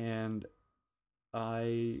 and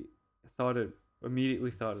I thought it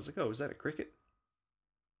immediately thought, I was like, oh, is that a cricket?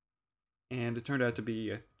 And it turned out to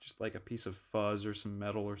be just like a piece of fuzz or some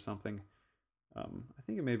metal or something. I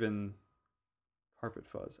think it may have been carpet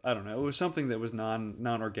fuzz. I don't know. It was something that was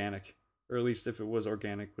non organic, or at least if it was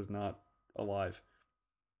organic, was not alive.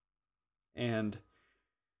 And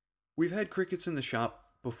we've had crickets in the shop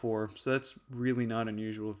before, so that's really not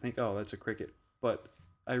unusual to think, oh, that's a cricket. But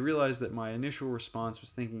I realized that my initial response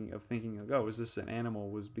was thinking like, oh, is this an animal?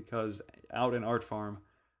 Was because out in Art Farm,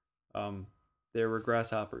 um, there were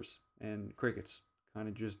grasshoppers and crickets, kind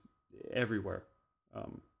of just everywhere.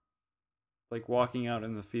 Um, like walking out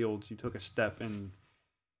in the fields, you took a step and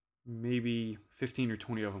maybe 15 or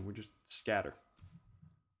 20 of them would just scatter.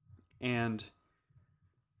 And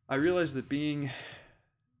I realized that being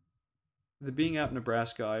out in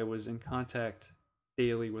Nebraska, I was in contact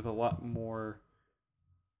daily with a lot more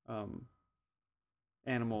um,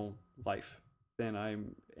 animal life than I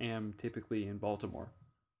am typically in Baltimore.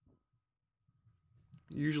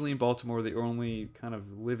 Usually in Baltimore, the only kind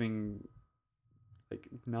of living, like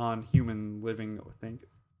non-human living thing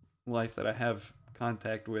life that I have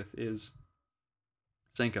contact with is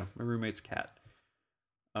Senka, my roommate's cat.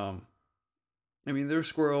 Um, I mean, there's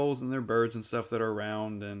squirrels and there are birds and stuff that are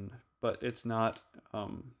around, and but it's not as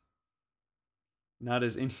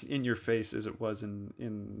in your face as it was in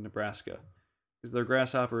Nebraska, because there are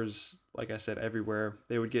grasshoppers, like I said, everywhere.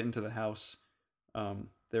 They would get into the house.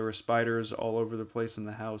 There were spiders all over the place in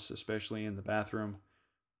the house, especially in the bathroom.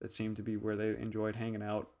 That seemed to be where they enjoyed hanging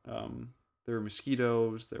out. There were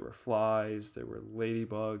mosquitoes, there were flies, there were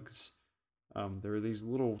ladybugs. There were these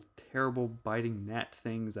little terrible biting gnat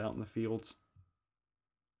things out in the fields.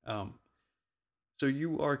 Um, so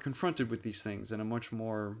you are confronted with these things in a much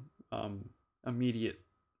more um, immediate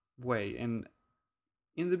way. And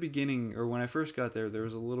in the beginning, or when I first got there, there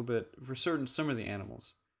was a little bit for certain some of the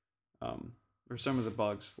animals, um, or some of the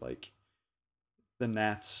bugs, like the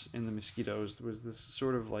gnats and the mosquitoes. There was this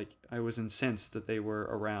sort of like I was incensed that they were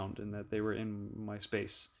around and that they were in my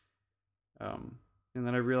space. Um, and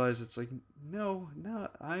then I realized it's like, no, no,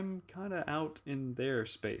 I'm kind of out in their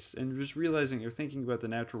space, and just realizing or thinking about the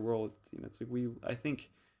natural world. It's like I think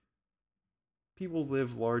people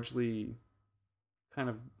live largely kind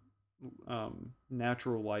of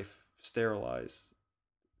natural life, sterilized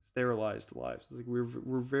lives. It's like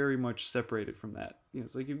we're very much separated from that.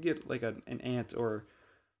 It's like you get like an ant or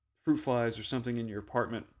fruit flies or something in your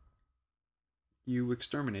apartment, you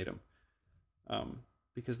exterminate them, um,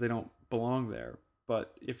 because they don't belong there.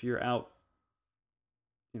 But if you're out,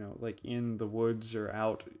 like in the woods or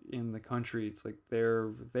out in the country, it's like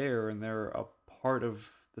they're there and they're a part of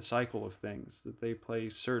the cycle of things, that they play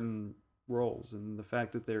certain roles, and the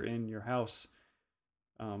fact that they're in your house,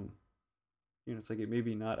 um, it's like it may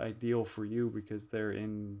be not ideal for you because they're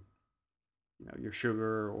in, your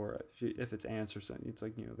sugar, or if it's ants or something, it's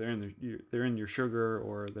like they're in your sugar,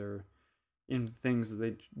 or they're in things that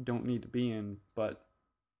they don't need to be in. But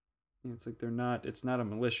it's like they're not. It's not a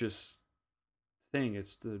malicious thing.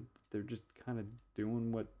 They're just kind of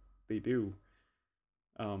doing what they do.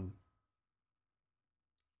 Um,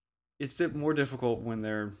 it's more difficult when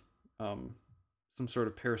they're um, some sort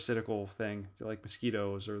of parasitical thing, like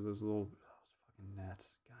mosquitoes or those little fucking gnats.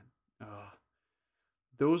 God,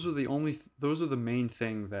 those are the main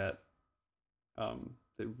thing that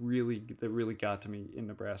really got to me in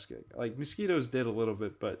Nebraska. Like mosquitoes did a little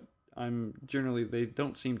bit, but I'm generally they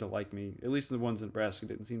don't seem to like me. At least the ones in Nebraska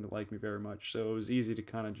didn't seem to like me very much. So it was easy to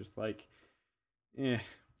kind of just like, eh.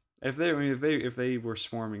 If they were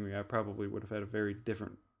swarming me, I probably would have had a very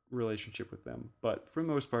different relationship with them. But for the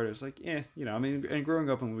most part, it's like, I mean, and growing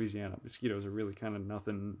up in Louisiana, mosquitoes are really kind of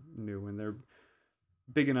nothing new, and they're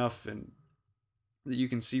big enough and that you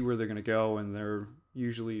can see where they're going to go, and they're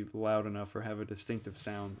usually loud enough or have a distinctive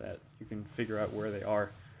sound that you can figure out where they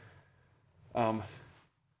are. Um,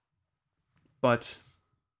 but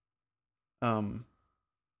um,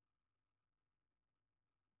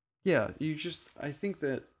 yeah, I think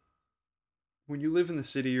that when you live in the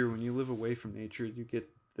city or when you live away from nature, you get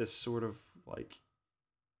this sort of like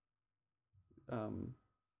um,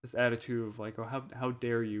 this attitude of like, oh, how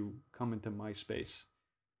dare you come into my space?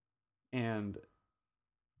 And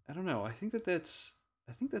I don't know. I think that's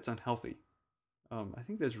unhealthy. I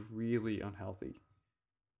think that's really unhealthy.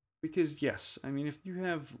 Because yes, I mean, if you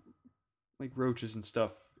have like roaches and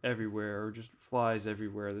stuff everywhere or just flies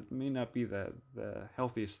everywhere, that may not be the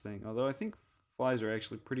healthiest thing. Although I think flies are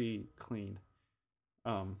actually pretty clean.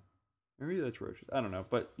 Um, maybe that's roaches. I don't know,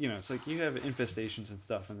 but it's like you have infestations and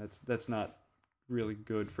stuff, and that's not really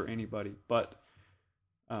good for anybody. But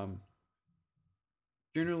um,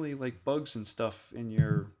 generally, like bugs and stuff in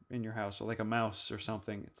your house, or like a mouse or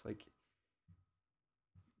something, it's like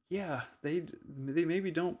yeah, they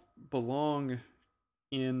maybe don't belong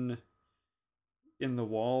in in the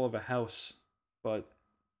wall of a house, but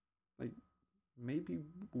like maybe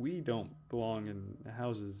we don't belong in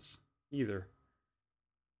houses either.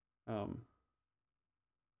 Um,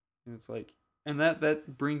 and it's like, and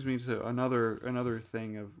that brings me to another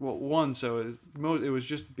thing of well, one, so it was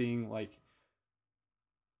just being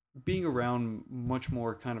around much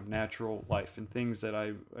more kind of natural life and things that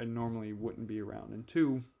I normally wouldn't be around, and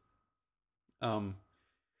two, um,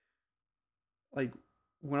 like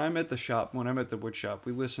when I'm at the wood shop,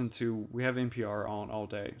 we have NPR on all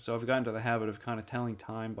day. So I've gotten to the habit of kind of telling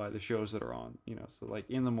time by the shows that are on, So like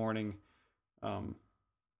in the morning, um,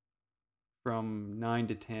 from 9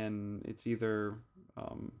 to 10, it's either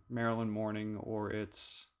Maryland morning or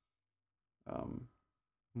it's um,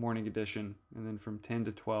 morning edition, and then from 10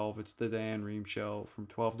 to 12, it's the Dan Ream show. From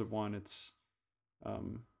 12 to 1, it's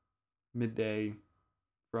um, midday.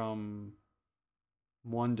 From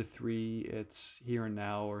 1 to 3, it's Here and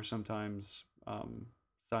Now, or sometimes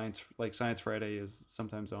Science Friday is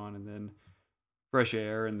sometimes on, and then Fresh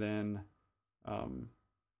Air, and then um,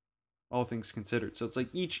 All Things Considered. So it's like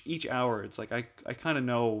each hour, it's like I kind of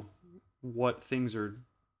know what things are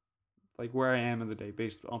like where I am in the day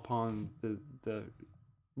based upon the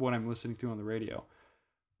what I'm listening to on the radio.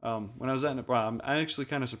 When I was at Nebraska, I'm actually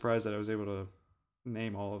kind of surprised that I was able to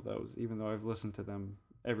name all of those, even though I've listened to them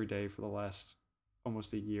every day for the last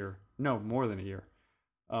almost a year. No, more than a year.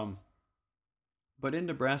 Um, but in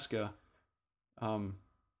Nebraska, um,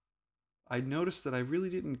 I noticed that I really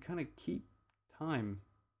didn't kind of keep time.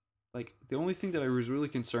 Like the only thing that I was really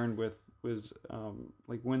concerned with was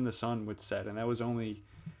like when the sun would set, and that was only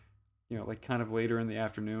like kind of later in the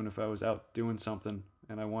afternoon if I was out doing something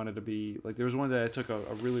and I wanted to be like there was one day I took a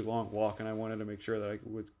really long walk and I wanted to make sure that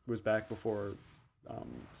was back before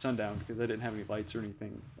sundown because I didn't have any lights or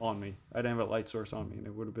anything on me. I didn't have a light source on me, and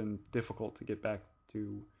it would have been difficult to get back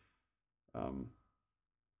to um,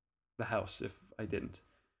 the house if I didn't.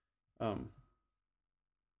 Um,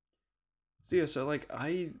 so yeah, so like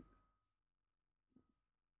I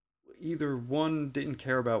either one didn't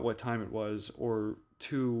care about what time it was, or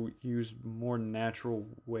two used more natural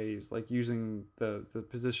ways, like using the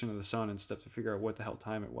position of the sun and stuff to figure out what the hell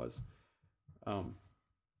time it was. Um,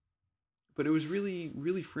 but it was really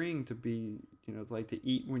really freeing to be like to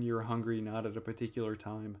eat when you're hungry, not at a particular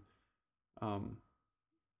time. Um,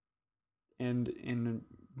 and in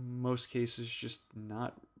most cases, just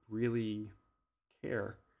not really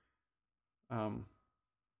care. Um,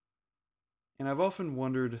 and I've often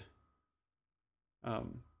wondered,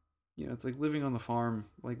 um, it's like living on the farm,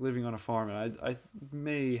 like living on a farm, and I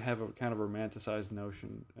may have a kind of romanticized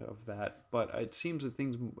notion of that, but it seems that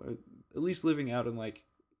things, at least living out in like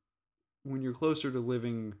when you're closer to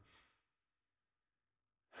living,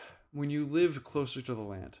 when you live closer to the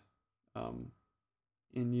land, um,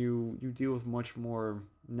 and you deal with much more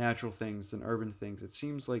natural things than urban things, it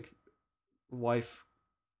seems like life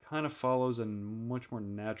kind of follows a much more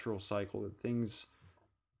natural cycle that things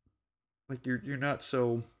like you're not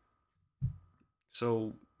so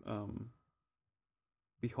um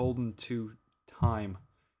beholden to time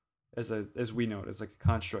as we know it as like a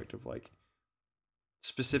construct of like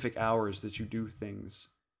specific hours that you do things.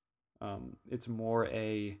 It's more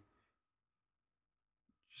a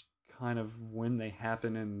just kind of when they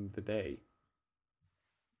happen in the day.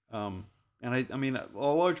 um and I mean a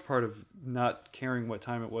large part of not caring what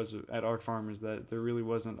time it was at Art Farm is that there really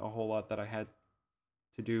wasn't a whole lot that I had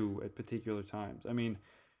to do at particular times. I mean,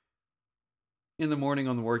 in the morning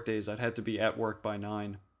on the work days, I'd have to be at work by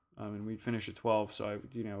 9, and we'd finish at 12. So I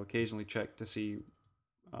would, occasionally check to see,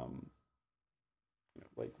 um,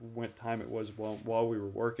 like what time it was while we were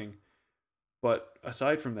working. But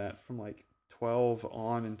aside from that, from like 12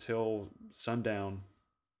 on until sundown,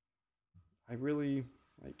 I really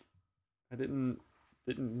like I didn't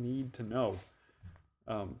need to know,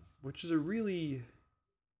 which is a really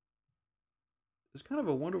it's kind of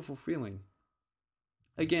a wonderful feeling.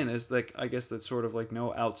 Again, as like I guess that's sort of like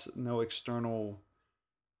no external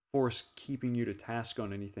force keeping you to task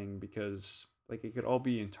on anything because like it could all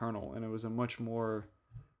be internal, and it was a much more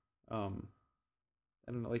um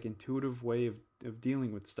I don't know, like intuitive way of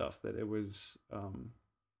dealing with stuff, that it was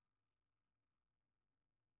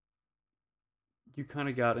you kind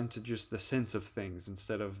of got into just the sense of things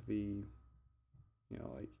instead of the, you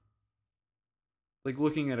know, like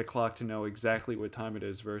looking at a clock to know exactly what time it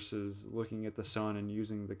is versus looking at the sun and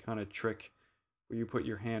using the kind of trick where you put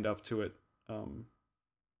your hand up to it, um,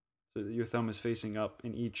 so that your thumb is facing up,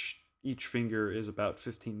 and each finger is about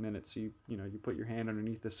 15 minutes. So you put your hand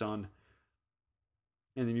underneath the sun,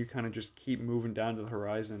 and then you kind of just keep moving down to the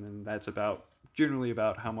horizon, and that's about generally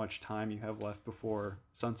about how much time you have left before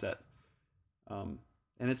sunset. Um,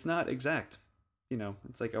 and it's not exact,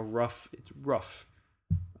 it's like it's rough.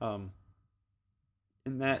 Um,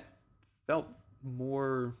 and that felt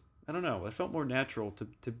more, I don't know, it felt more natural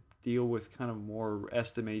to deal with kind of more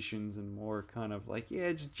estimations and more kind of like, yeah,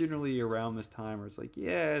 it's generally around this time, or it's like,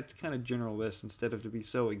 yeah, it's kind of general this, instead of to be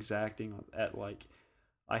so exacting at like,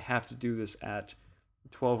 I have to do this at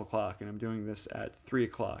 12 o'clock, and I'm doing this at 3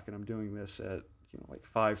 o'clock, and I'm doing this at, like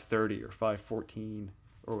 5:30 or 5:14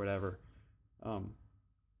 or whatever. Um,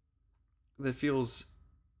 that feels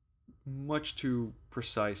much too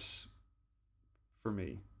precise for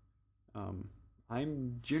me. Um,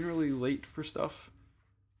 I'm generally late for stuff.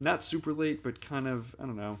 Not super late, but kind of, I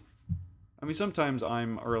don't know. I mean, sometimes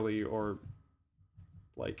I'm early or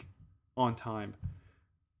like on time,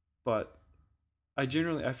 but I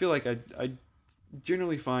feel like I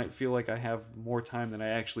generally feel like I have more time than I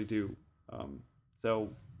actually do. Um, so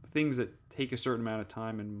things that take a certain amount of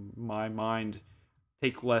time in my mind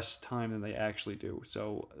take less time than they actually do.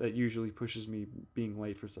 So that usually pushes me being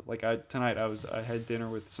late for stuff. Like tonight I had dinner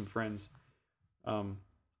with some friends, um,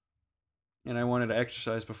 and I wanted to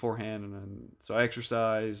exercise beforehand, and so I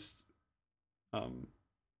exercised, um,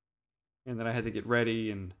 and then I had to get ready,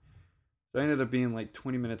 and so I ended up being like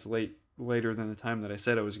 20 minutes later than the time that I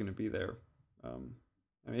said I was going to be there. Um,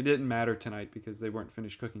 I mean, it didn't matter tonight because they weren't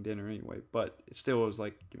finished cooking dinner anyway. But it still was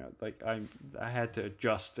like, like I had to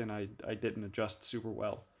adjust, and I didn't adjust super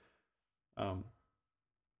well. Um,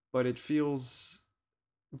 but it feels.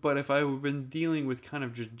 But if I've been dealing with kind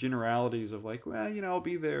of just generalities of like, well, I'll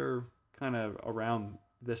be there kind of around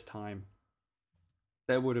this time,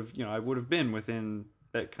 that would have, I would have been within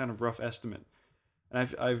that kind of rough estimate. And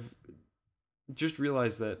I've just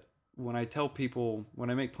realized that when I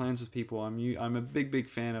make plans with people, I'm a big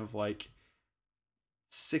fan of like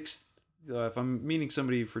six. If I'm meeting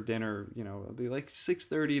somebody for dinner, it'll be like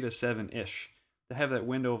 6:30 to 7 ish. To have that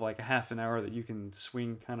window of like a half an hour that you can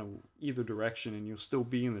swing kind of either direction, and you'll still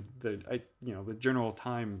be in the general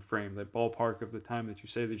time frame, that ballpark of the time that you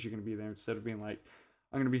say that you're going to be there, instead of being like,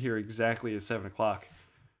 I'm going to be here exactly at 7 o'clock,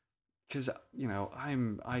 because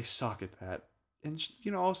I suck at that. And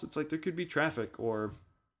also it's like there could be traffic, or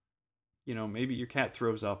maybe your cat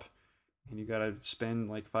throws up, and you gotta spend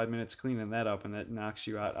like 5 minutes cleaning that up, and that knocks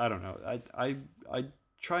you out. I don't know. I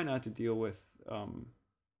try not to deal with um,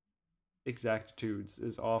 exactitudes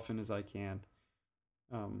as often as I can,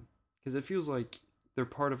 because it feels like they're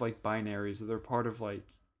part of like binaries, or they're part of like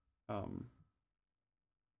um,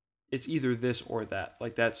 it's either this or that,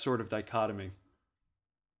 like that sort of dichotomy,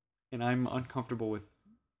 and I'm uncomfortable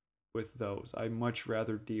with those. I much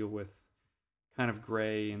rather deal with kind of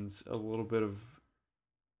gray and a little bit of,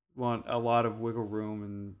 want a lot of wiggle room,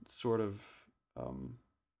 and sort of um,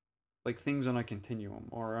 like things on a continuum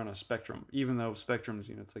or on a spectrum. Even though spectrums,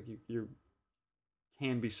 it's like you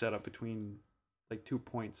can be set up between like 2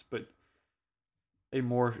 points, but a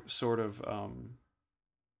more sort of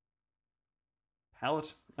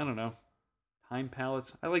palette. I don't know, time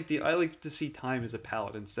palette. I like to see time as a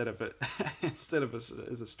palette instead of a instead of as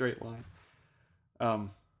a straight line.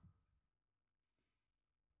 Um,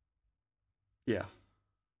 yeah.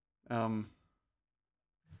 Um,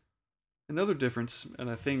 Another difference, and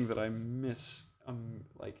a thing that I miss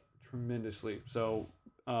like tremendously. So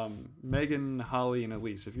Megan, Holly, and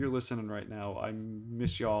Elise, if you're listening right now, I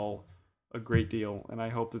miss y'all a great deal, and I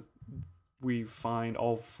hope that we find,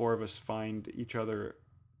 all four of us find each other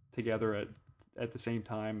together at the same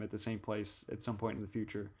time, at the same place, at some point in the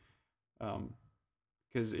future. Um,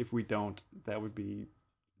 because if we don't, that would be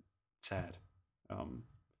sad. Um,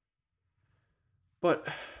 but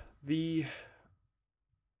the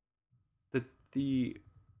the the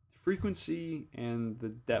frequency and the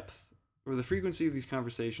depth, or the frequency of these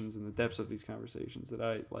conversations and the depths of these conversations, that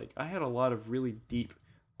I like, I had a lot of really deep,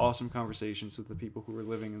 awesome conversations with the people who were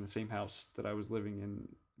living in the same house that I was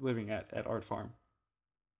living at Art Farm.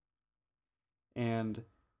 And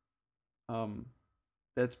um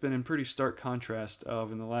that's been in pretty stark contrast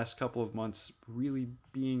of, in the last couple of months, really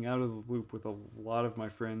being out of the loop with a lot of my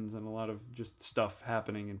friends, and a lot of just stuff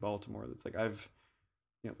happening in Baltimore. That's like,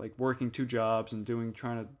 like working two jobs and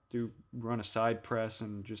trying to run a side press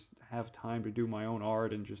and just have time to do my own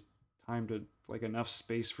art and just time to like enough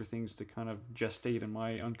space for things to kind of gestate in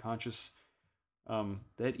my unconscious.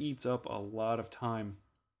 That eats up a lot of time,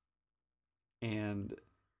 and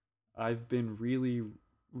I've been really,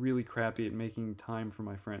 really crappy at making time for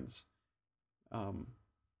my friends, um,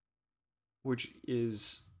 which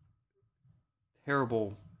is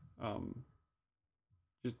terrible. Um,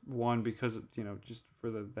 just one, because just for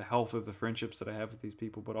the health of the friendships that I have with these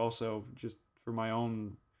people, but also just for my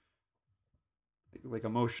own like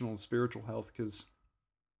emotional and spiritual health, because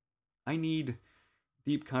I need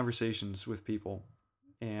deep conversations with people,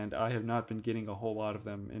 and I have not been getting a whole lot of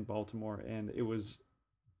them in Baltimore. And it was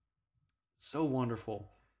so wonderful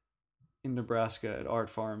in Nebraska at Art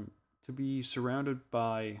Farm to be surrounded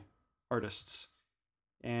by artists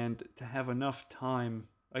and to have enough time,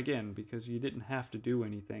 again, because you didn't have to do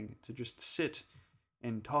anything, to just sit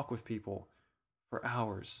and talk with people for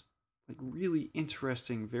hours. Like really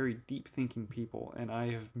interesting, very deep thinking people, and I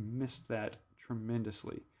have missed that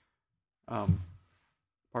tremendously. Um,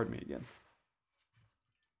 Pardon me again.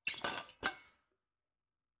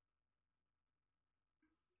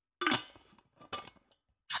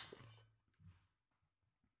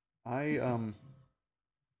 I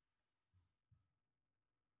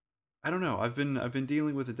I don't know. I've been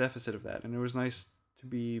dealing with a deficit of that, and it was nice to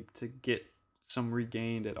get some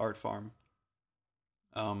regained at Art Farm.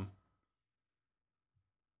 Um,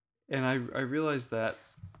 and I realized that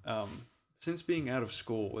since being out of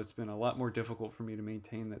school, it's been a lot more difficult for me to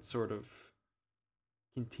maintain that sort of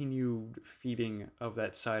continued feeding of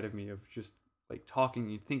that side of me of just like talking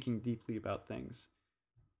and thinking deeply about things.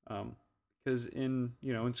 Um, because in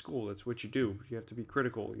school, that's what you do. You have to be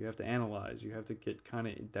critical. You have to analyze. You have to get kind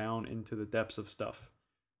of down into the depths of stuff.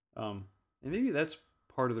 Um, and maybe that's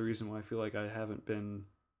part of the reason why I feel like I haven't been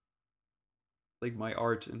like my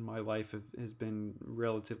art and my life has been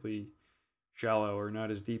relatively shallow or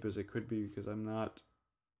not as deep as it could be, because I'm not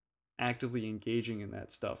actively engaging in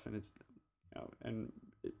that stuff, and and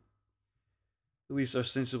it at least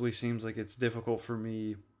ostensibly seems like it's difficult for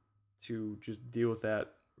me to just deal with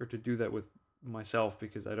that or to do that with myself,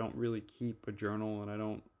 because I don't really keep a journal,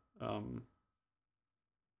 and um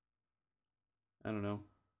I don't know.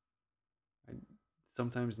 I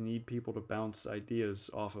sometimes need people to bounce ideas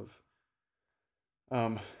off of.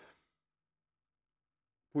 Um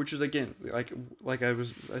which is, again, like I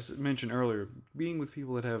mentioned earlier, being with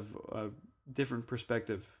people that have a different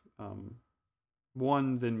perspective, um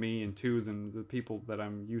one than me, and two than the people that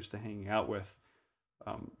I'm used to hanging out with,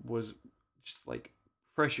 was just like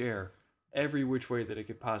fresh air every which way that it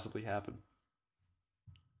could possibly happen.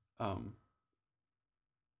 Um,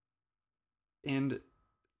 and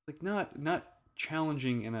like not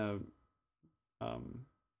challenging in a um,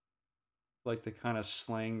 like the kind of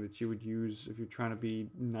slang that you would use if you're trying to be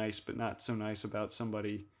nice but not so nice about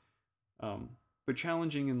somebody, um, but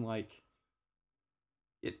challenging in like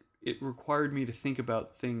it required me to think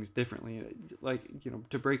about things differently, like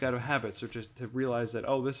to break out of habits, or just to realize that,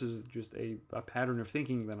 oh, this is just a pattern of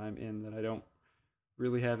thinking that I'm in that I don't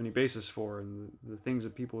really have any basis for, and the things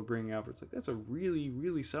that people are bringing out, it's like that's a really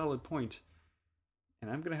really solid point,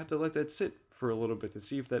 and I'm gonna have to let that sit for a little bit to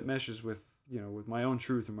see if that meshes with with my own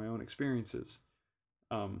truth and my own experiences.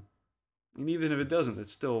 um and even if it doesn't,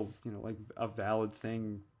 it's still like a valid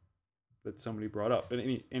thing that somebody brought up. But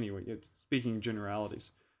anyway, speaking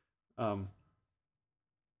generalities, um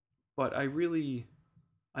but I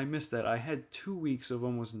missed that. I had 2 weeks of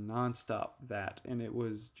almost nonstop that, and it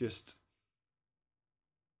was just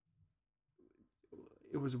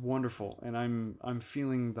it was wonderful. And I'm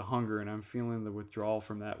feeling the hunger and I'm feeling the withdrawal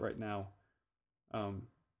from that right now. Um,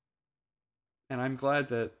 and I'm glad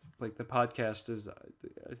that like the podcast is,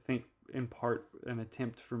 I think, in part an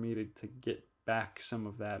attempt for me to get back some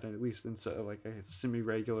of that, at least in like a semi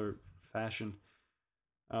regular fashion.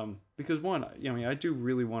 Because one, I mean, I do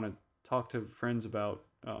really want to talk to friends about,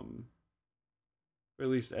 or at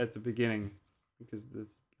least at the beginning, because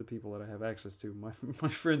that's the people that I have access to, my my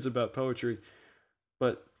friends, about poetry.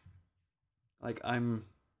 But like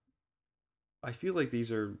I feel like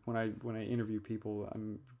these are, when I interview people,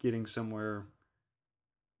 I'm getting somewhere,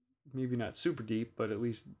 maybe not super deep, but at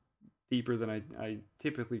least deeper than I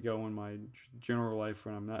typically go in my general life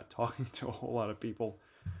when I'm not talking to a whole lot of people.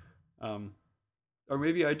 Um, or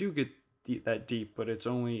maybe I do get that deep, but it's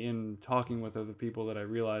only in talking with other people that I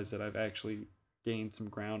realize that I've actually gained some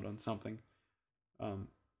ground on something. Um,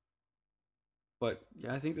 but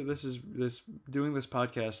yeah, I think that this doing this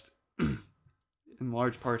podcast in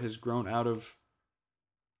large part has grown out of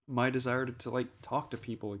my desire to like talk to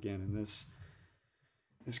people again, and this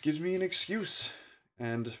this gives me an excuse.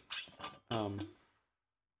 And um,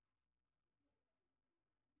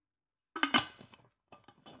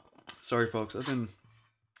 sorry, folks, I've been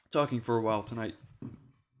talking for a while tonight.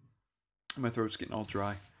 My throat's getting all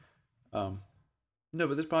dry. Um, no,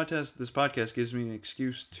 but this podcast gives me an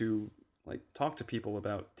excuse to like talk to people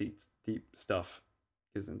about deep stuff,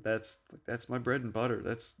 because that's my bread and butter.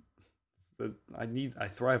 That's the I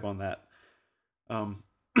thrive on that. Um,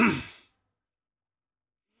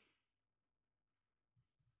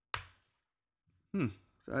 hmm.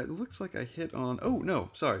 So it looks like I hit on. Oh no,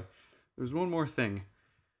 sorry. There's one more thing.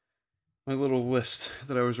 My little list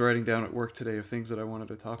that I was writing down at work today of things that I wanted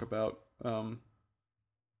to talk about.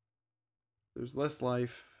 There's less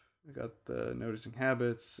life. I got the noticing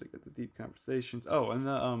habits. I got the deep conversations. Oh, and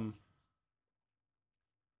the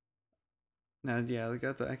now yeah, I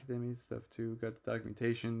got the academia stuff too. Got the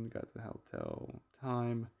documentation. Got the how tell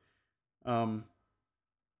time. Um,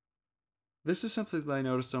 this is something that I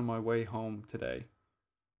noticed on my way home today.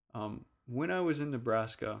 When I was in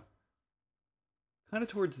Nebraska, kind of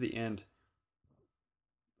towards the end,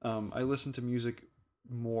 I listened to music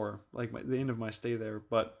more, like the end of my stay there.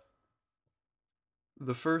 But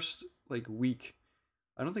the first like week,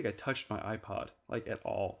 I don't think I touched my iPod like at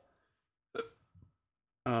all.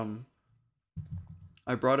 Um,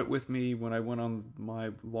 I brought it with me when I went on my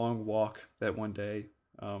long walk that one day.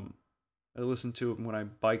 Um, I listened to it when I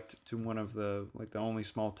biked to one of the only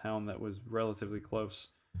small town that was relatively close.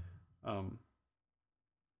 Um,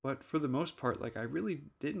 but for the most part, like I really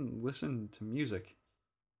didn't listen to music,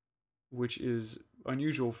 which is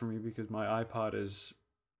unusual for me because my iPod is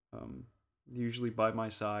um, usually by my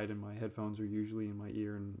side and my headphones are usually in my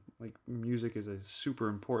ear, and like music is a super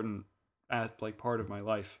important like part of my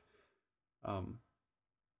life. Um,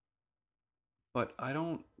 but I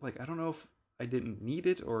don't know if I didn't need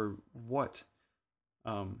it or what.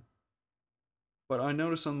 Um, but I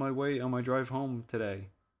noticed on my way on my drive home today,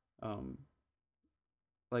 um,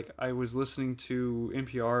 like I was listening to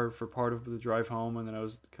NPR for part of the drive home, and then I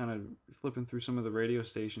was kind of flipping through some of the radio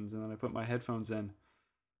stations, and then I put my headphones in,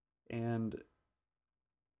 and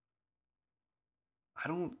I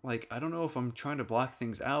don't know if I'm trying to block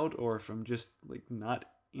things out or if I'm just like not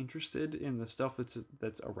interested in the stuff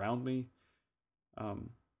that's around me. Um,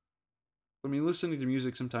 I mean, listening to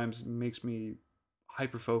music sometimes makes me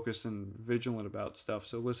hyper focused and vigilant about stuff.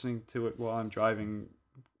 So listening to it while I'm driving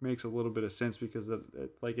makes a little bit of sense because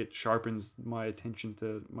it sharpens my attention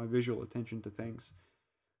to my visual attention to things.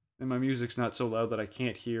 And my music's not so loud that I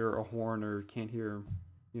can't hear a horn or can't hear,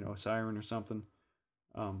 a siren or something.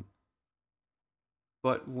 Um,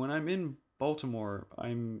 but when I'm in Baltimore,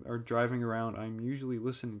 I'm or driving around, I'm usually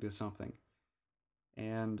listening to something.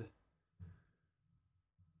 And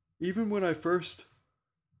even when I first,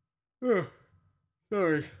 oh,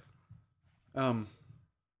 sorry, um,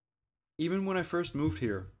 even when I first moved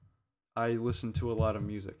here, I listened to a lot of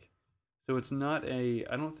music. So it's not a.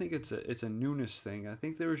 I don't think it's a newness thing. I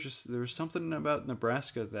think there was something about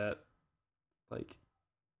Nebraska that like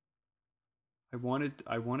I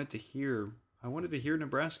wanted to hear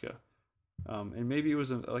Nebraska. And maybe it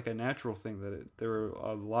was like a natural thing that there were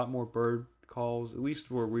a lot more bird calls. At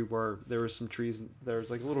least where we were, there was some trees. There was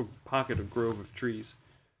like a little pocket of grove of trees.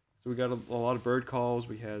 So we got a lot of bird calls.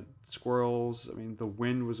 We had squirrels. I mean, the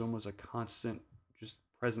wind was almost a constant just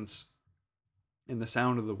presence in the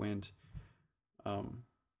sound of the wind. Um,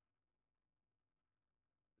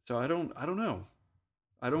 so I don't know.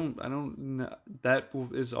 I don't. That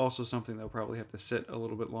is also something that'll probably have to sit a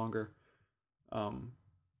little bit longer. Um,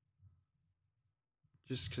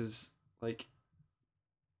 just because like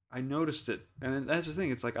I noticed it, and that's the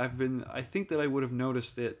thing. It's like I think that I would have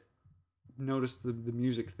noticed the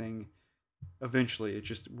music thing eventually. It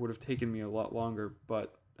just would have taken me a lot longer.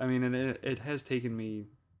 But I mean, and it has taken me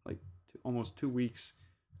like almost 2 weeks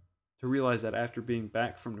to realize that after being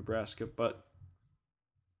back from Nebraska. But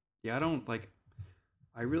yeah, I don't like.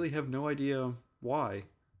 I really have no idea why.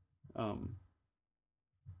 Um,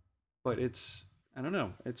 but I don't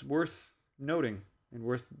know. It's worth noting and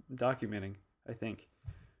worth documenting. I think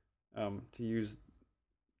to use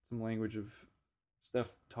some language of stuff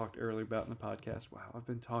talked earlier about in the podcast. Wow, I've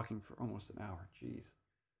been talking for almost an hour. Jeez.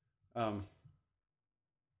 Um,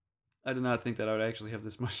 I did not think that I would actually have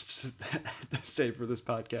this much to say for this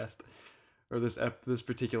podcast or this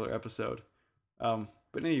particular episode. But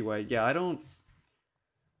anyway, yeah, I don't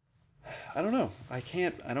know. I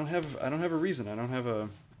can't. I don't have a reason. I don't have a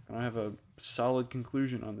solid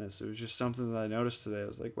conclusion on this. It was just something that I noticed today. I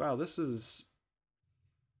was like, wow, this is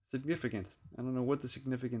significant. I don't know what the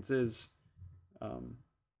significance is. Um,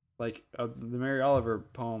 the Mary Oliver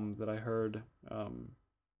poem that I heard.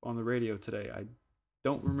 on the radio today. I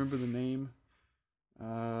don't remember the name. See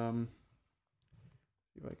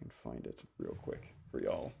if I can find it real quick for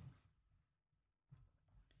y'all.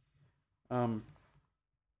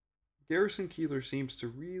 Garrison Keillor seems to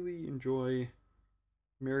really enjoy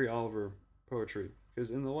Mary Oliver poetry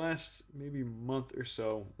because in the last maybe month or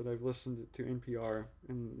so that I've listened to NPR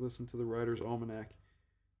and listened to the Writer's Almanac,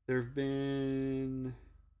 there have been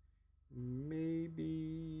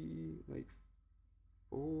maybe like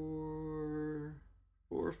four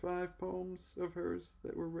or five poems of hers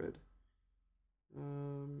that were read.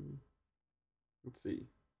 Let's see.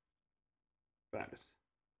 Found it.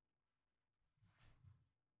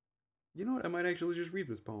 You know what? I might actually just read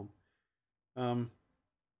this poem. Um,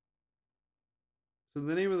 so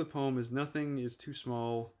the name of the poem is "Nothing is Too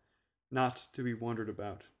Small Not to Be Wondered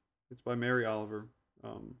About." It's by Mary Oliver.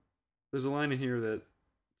 Um, there's a line in here that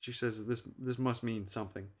she says that this must mean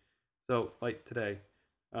something. So like today,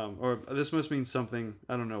 or this must mean something.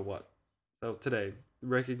 I don't know what. So today,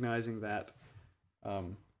 recognizing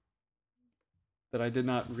um, that I did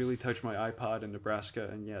not really touch my iPod in Nebraska,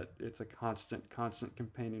 and yet it's a constant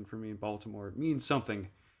companion for me in Baltimore. It means something,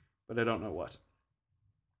 but I don't know what.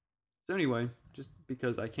 So anyway, just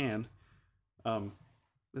because I can, um,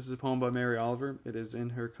 this is a poem by Mary Oliver. It is in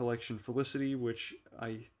her collection Felicity, which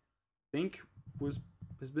I think was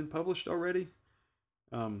has been published already.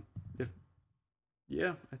 If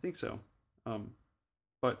yeah, I think so. Um,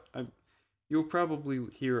 but you'll probably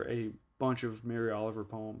hear a bunch of Mary Oliver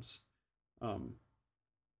poems um,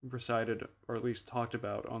 recited or at least talked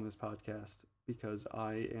about on this podcast because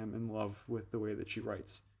I am in love with the way that she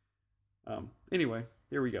writes. Anyway,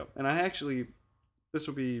 here we go. And I actually, this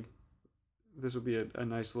will be a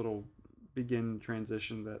nice little begin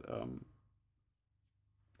transition that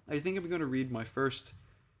I think I'm going to read my first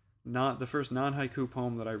not the first non haiku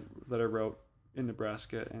poem that I wrote in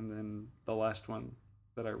Nebraska, and then the last one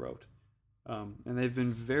that I wrote. And they've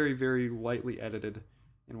been very very lightly edited,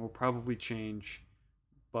 and will probably change,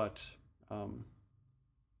 but I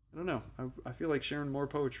don't know. I feel like sharing more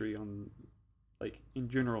poetry on like in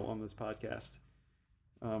general on this podcast.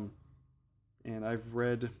 Um, and I've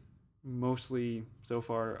read mostly so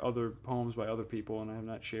far other poems by other people, and I have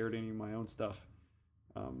not shared any of my own stuff.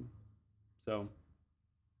 Um, so,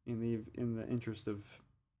 in the interest of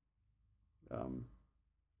um,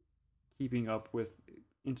 keeping up with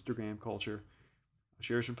Instagram culture, I'll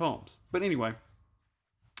share some poems. But anyway,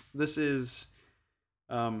 this is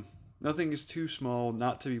 "Nothing is Too Small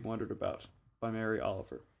Not to Be Wondered About" by Mary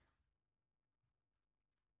Oliver.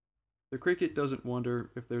 The cricket doesn't wonder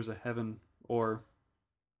if there's a heaven, or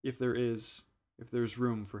if there is, if there's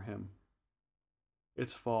room for him.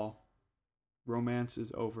 It's fall. Romance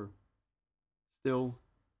is over. Still,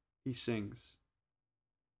 he sings.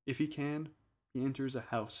 If he can, he enters a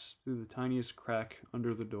house through the tiniest crack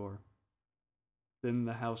under the door. Then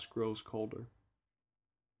the house grows colder.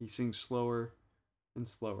 He sings slower and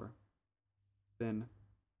slower. Then,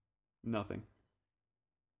 nothing.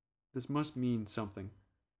 This must mean something.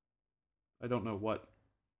 I don't know what.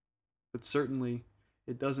 But certainly,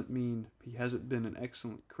 it doesn't mean he hasn't been an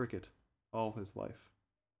excellent cricket all his life.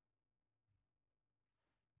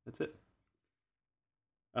 That's it.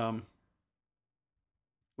 Um,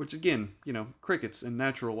 which again, crickets and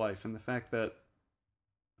natural life, and the fact that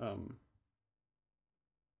um,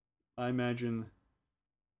 I imagine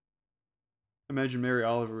Mary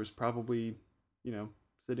Oliver was probably,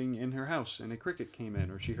 sitting in her house and a cricket came in,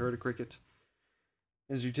 or she heard a cricket,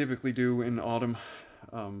 as you typically do in autumn.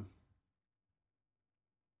 Um,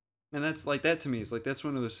 and that's like that to me is like that's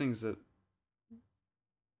one of those things that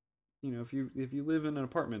if you live in an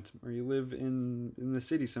apartment or you live in the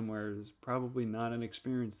city somewhere, it's probably not an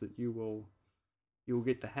experience that you will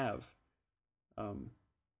get to have, um,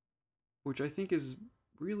 which I think is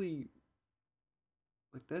really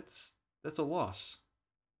like that's a loss.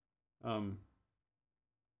 Um,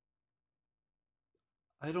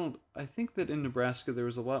 I think that in Nebraska there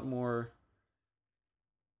was a lot more.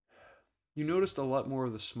 You noticed a lot more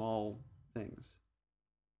of the small things,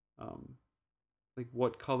 um, like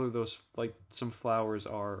what color those like some flowers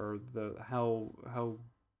are, or the how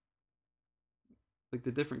like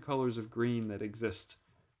the different colors of green that exist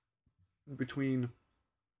between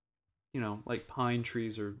like pine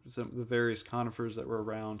trees or some of the various conifers that were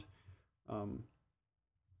around, um,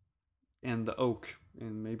 and the oak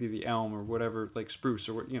and maybe the elm or whatever, like spruce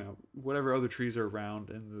or whatever other trees are around,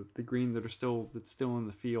 and the green that's still in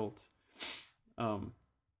the fields, um,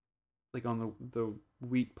 like on the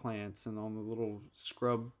wheat plants and on the little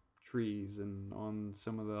scrub trees and on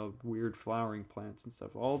some of the weird flowering plants and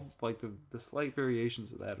stuff. All like the slight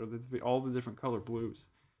variations of that, or all the different color blues.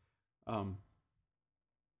 Um,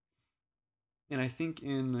 and I think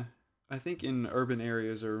in urban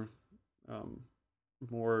areas or um,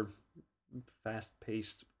 more fast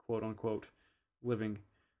paced quote unquote living,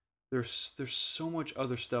 there's so much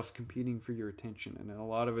other stuff competing for your attention, and a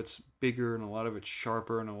lot of it's bigger, and a lot of it's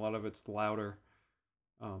sharper, and a lot of it's louder,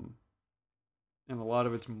 um, and a lot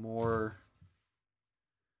of it's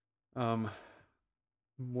um,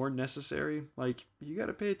 more necessary. Like you got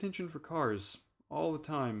to pay attention for cars all the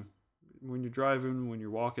time when you're driving, when you're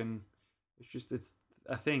walking. It's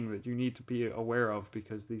a thing that you need to be aware of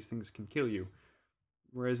because these things can kill you.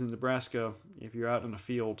 Whereas in Nebraska, if you're out in a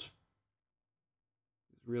field,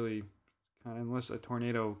 it's really kind of unless a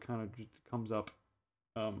tornado kind of just comes up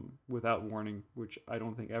without warning, which I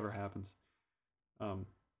don't think ever happens. Um,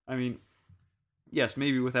 I mean, yes,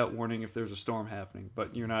 maybe without warning if there's a storm happening,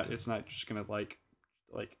 but you're not. It's not just gonna like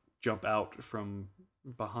jump out from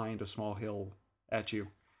behind a small hill at you.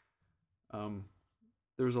 Um,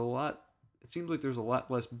 there's a lot. It seems like there's a lot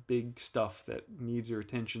less big stuff that needs your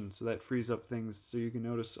attention, so that frees up things so you can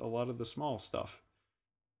notice a lot of the small stuff.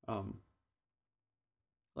 Um,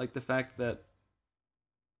 like the fact that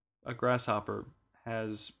a grasshopper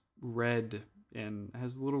has red and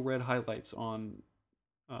has little red highlights on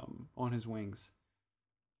his wings.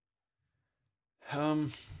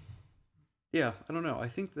 Um, yeah, I don't know. I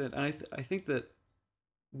think that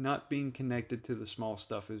not being connected to the small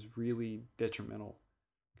stuff is really detrimental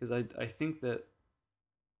because I think that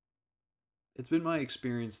it's been my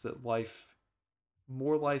experience that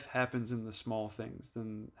more life happens in the small things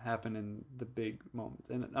than happen in the big moments.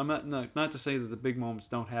 And I'm not to say that the big moments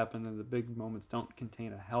don't happen and the big moments don't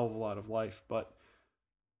contain a hell of a lot of life, but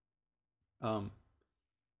um,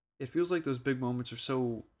 it feels like those big moments are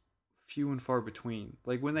so few and far between.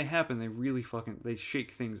 Like when they happen, they really they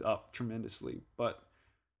shake things up tremendously. But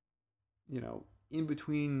in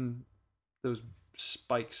between those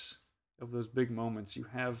spikes of those big moments, you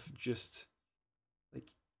have just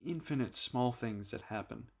like infinite small things that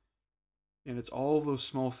happen, and it's all of those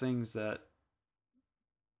small things that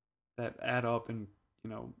add up and you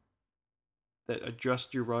know that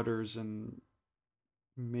adjust your rudders and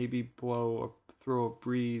maybe blow or throw a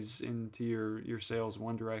breeze into your sails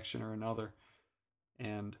one direction or another,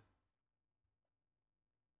 and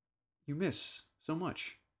you miss so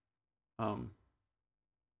much. Um,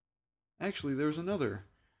 Actually, there's a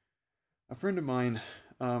friend of mine,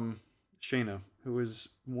 Shayna, who is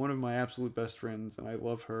one of my absolute best friends, and I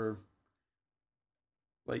love her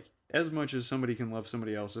like as much as somebody can love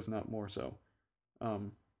somebody else, if not more so.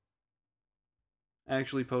 Um, I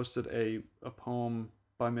actually posted a poem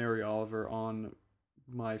by Mary Oliver on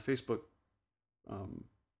my Facebook, um,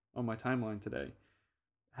 on my timeline today.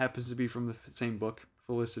 Happens to be from the same book,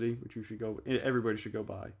 Felicity, which everybody should go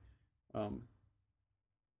buy. Um,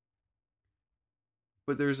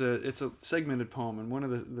 but it's a segmented poem, and one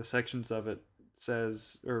of the sections of it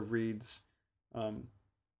says or reads, um,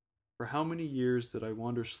 "For how many years did I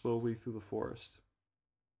wander slowly through the forest?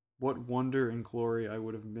 What wonder and glory I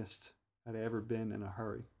would have missed had I ever been in a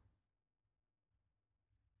hurry."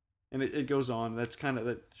 And it goes on.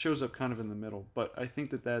 That shows up kind of in the middle, but I think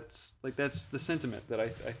that's the sentiment that I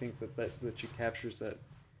think that she captures that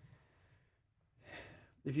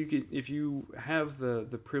if you have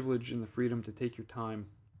the privilege and the freedom to take your time,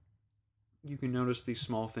 you can notice these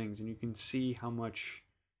small things and you can see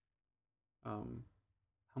um,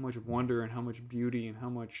 how much wonder and how much beauty and how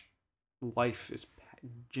much life is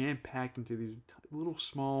jam packed into these little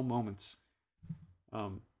small moments.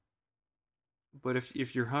 Um, but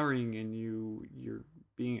if you're hurrying and you're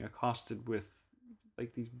being accosted with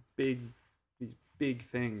like these big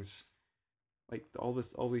things, like all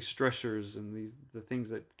these stressors and the things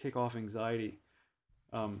that kick off anxiety,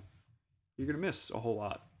 um, you're gonna miss a whole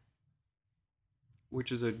lot,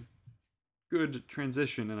 which is a good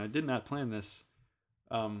transition. And I did not plan this,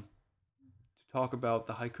 to talk about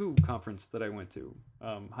the haiku conference that I went to,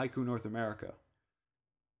 Haiku North America.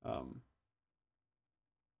 Um,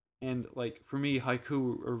 and like for me,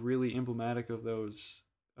 haiku are really emblematic of those.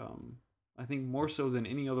 Um, I think more so than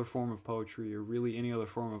any other form of poetry or really any other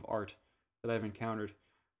form of art that I've encountered,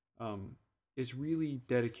 um, is really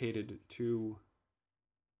dedicated to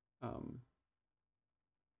um,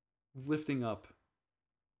 lifting up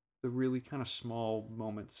the really kind of small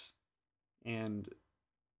moments and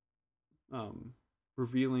um,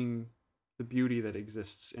 revealing the beauty that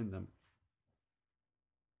exists in them,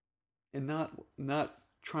 and not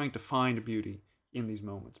trying to find beauty in these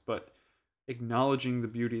moments, but acknowledging the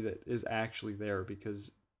beauty that is actually there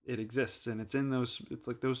because it exists and it's in those. It's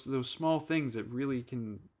like those small things that really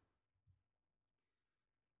can.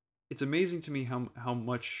 It's amazing to me how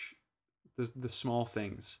much the small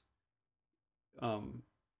things um,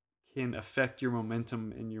 can affect your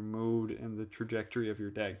momentum and your mood and the trajectory of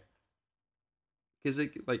your day. Because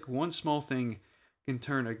like one small thing can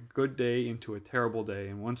turn a good day into a terrible day,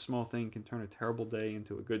 and one small thing can turn a terrible day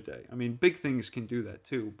into a good day. I mean, big things can do that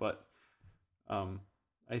too, but um,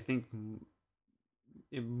 I think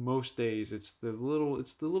in most days it's the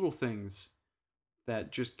little things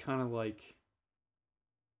that just kind of like,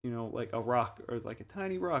 like a rock, or like a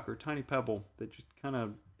tiny rock or tiny pebble that just kind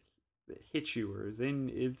of hits you, or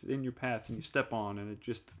it's in your path, and you step on, and it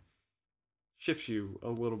just shifts you a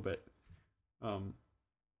little bit. Um,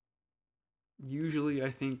 Usually,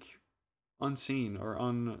 I think unseen or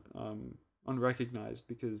unrecognized,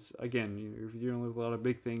 because again, if you're dealing with a lot of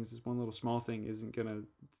big things, this one little small thing isn't gonna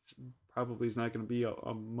probably is not gonna be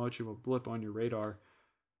a much of a blip on your radar.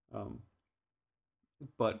 Um,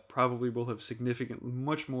 but probably will have significant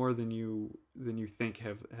much more than you think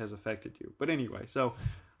has affected you. But anyway, so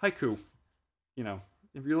haiku, you know,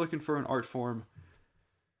 if you're looking for an art form,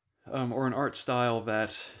 or an art style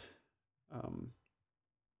that um,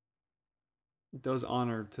 does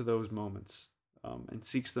honor to those moments, and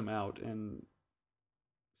seeks them out, and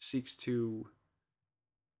seeks to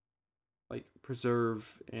like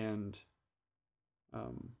preserve and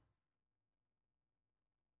um,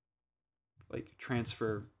 like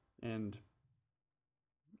transfer and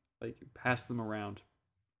like pass them around,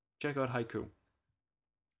 check out haiku.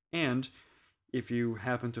 And if you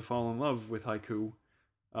happen to fall in love with haiku,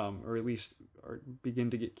 or at least or begin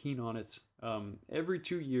to get keen on it, every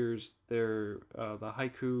 2 years the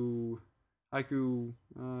haiku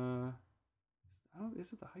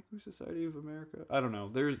is it the Haiku Society of America? I don't know.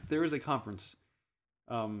 There is a conference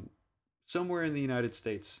um, somewhere in the United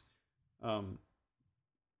States, um,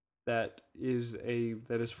 that is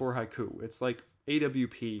for haiku. It's like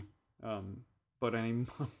AWP, but a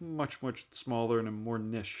much smaller and a more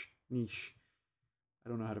niche. I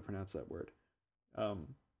don't know how to pronounce that word.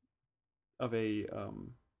 Um, of a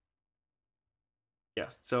Yeah.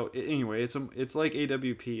 So anyway, it's like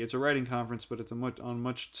AWP. It's a writing conference, but it's on a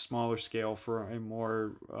much smaller scale for a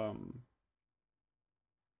more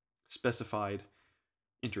specified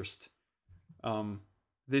interest. Um,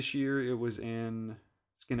 this year it was in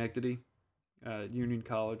Schenectady, Union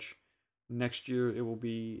College. Next year it will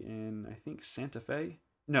be in, I think, Santa Fe.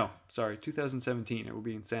 No, sorry, 2017 it will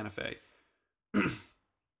be in Santa Fe.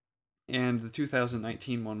 And the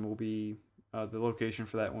 2019 one will be, the location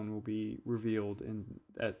for that one will be revealed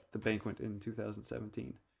at the banquet in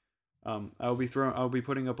 2017. I'll be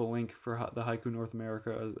putting up a link for the Haiku North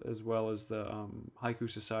America, as well as the Haiku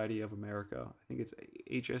Society of America. I think it's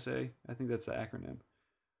HSA. I think that's the acronym.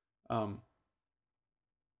 Um,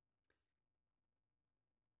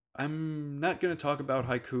 I'm not going to talk about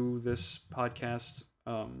haiku this podcast.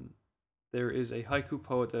 There is a haiku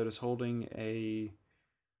poet that is holding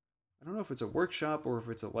I don't know if it's a workshop or if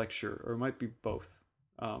it's a lecture, or it might be both.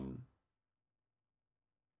 Um,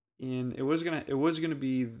 it was gonna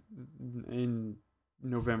be in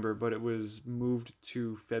November, but it was moved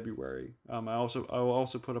to February. I will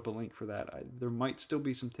also put up a link for that. There might still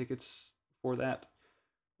be some tickets for that.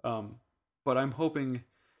 Um, but I'm hoping,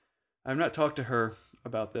 I've not talked to her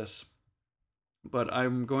about this, but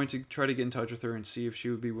I'm going to try to get in touch with her and see if she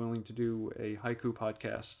would be willing to do a haiku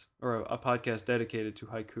podcast, or a podcast dedicated to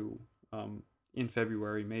haiku, in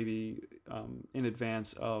February, maybe in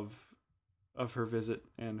advance of her visit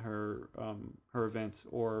and her event,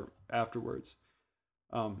 or afterwards,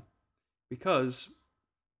 um, because,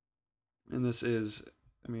 and this is,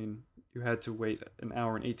 I mean, you had to wait an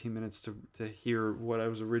hour and 18 minutes to hear what I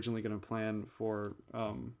was originally going to plan for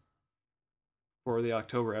the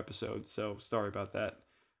October episode. So sorry about that.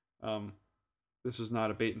 Um, this was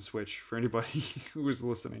not a bait and switch for anybody who was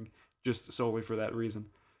listening, just solely for that reason,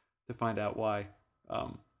 to find out why.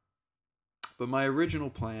 Um, but my original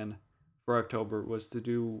plan for October was to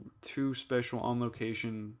do two special on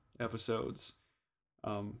location episodes.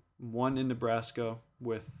 One in Nebraska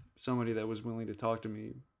with somebody that was willing to talk to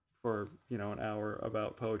me for an hour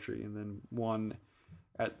about poetry, and then one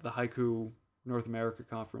at the Haiku North America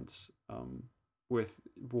conference, with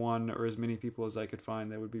one or as many people as I could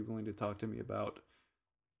find that would be willing to talk to me about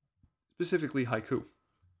specifically haiku.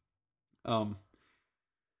 Um,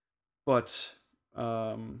 but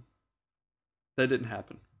that didn't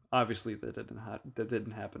happen. Obviously, that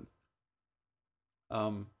didn't happen.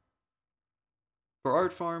 Um, for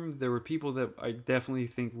Art Farm, there were people that I definitely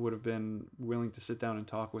think would have been willing to sit down and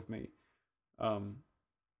talk with me. Um,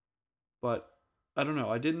 but I don't know.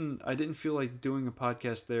 I didn't feel like doing a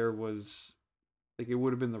podcast there was like it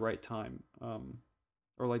would have been the right time.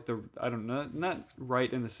 or like the I don't know, not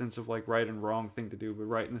right in the sense of like right and wrong thing to do, but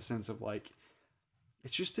right in the sense of like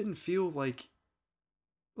it just didn't feel like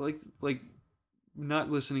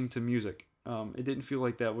not listening to music. It didn't feel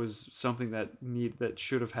like that was something that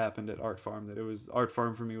should have happened at Art Farm. That it was Art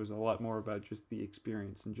Farm for me was a lot more about just the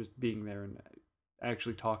experience and just being there and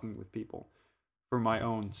actually talking with people for my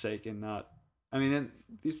own sake and not. I mean,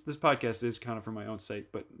 this podcast is kind of for my own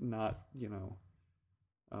sake, but not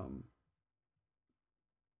Um,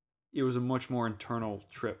 it was a much more internal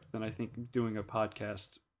trip than I think doing a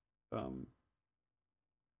podcast um,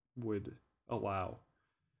 would allow.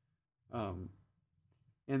 Um,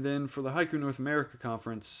 and then for the Haiku North America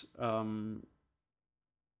conference,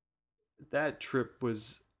 that trip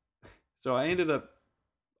was so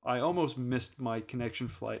I almost missed my connection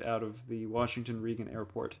flight out of the Washington Reagan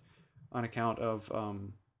Airport on account of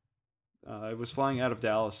I was flying out of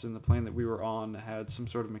Dallas and the plane that we were on had some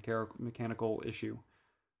sort of mechanical issue.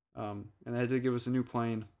 And they had to give us a new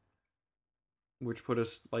plane, which put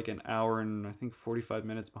us like an hour and I think 45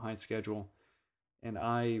 minutes behind schedule. And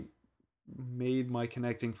I made my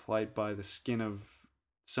connecting flight by the skin of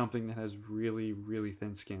something that has really, really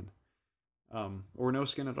thin skin, or no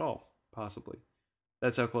skin at all, possibly.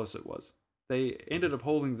 That's how close it was. They ended up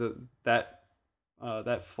holding that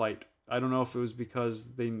flight. I don't know if it was because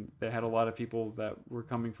they had a lot of people that were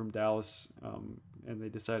coming from Dallas, and they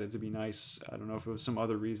decided to be nice. I don't know if it was some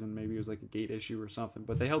other reason. Maybe it was like a gate issue or something.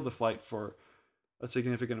 But they held the flight for a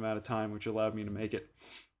significant amount of time, which allowed me to make it.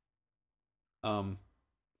 Um,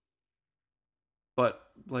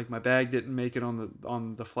 but like my bag didn't make it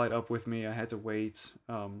on the flight up with me. I had to wait.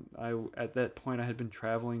 I at that point I had been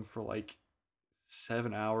traveling for like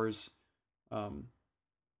 7 hours. Um,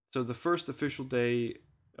 so the first official day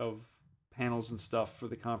of panels and stuff for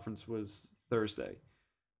the conference was Thursday.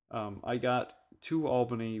 I got to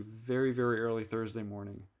Albany very, very early Thursday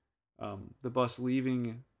morning. The bus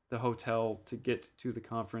leaving the hotel to get to the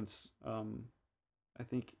conference, I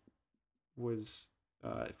think, was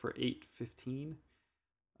for 8:15.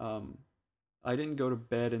 Um, I didn't go to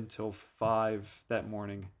bed until 5 that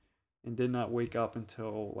morning, and did not wake up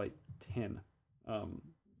until like 10. Um,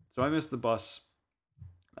 so I missed the bus.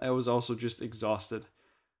 I was also just exhausted.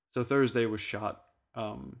 So Thursday was shot.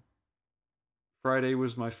 Friday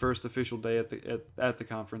was my first official day at the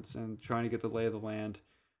conference and trying to get the lay of the land.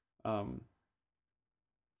 Um,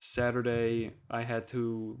 Saturday, I had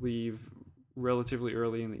to leave relatively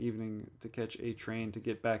early in the evening to catch a train to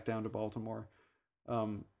get back down to Baltimore.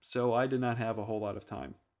 So I did not have a whole lot of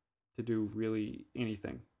time to do really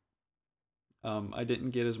anything. I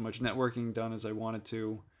didn't get as much networking done as I wanted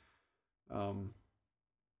to. Um,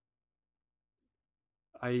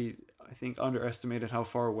 I think underestimated how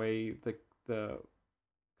far away the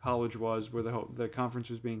college was where the conference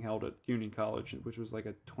was being held at Union College, which was like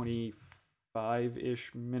a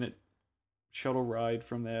 25-ish minute shuttle ride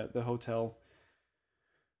from the hotel.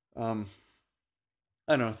 Um,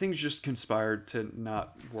 I don't know. Things just conspired to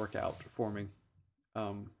not work out for me.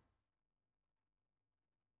 Um,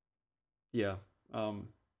 yeah. Um,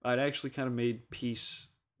 I'd actually kind of made peace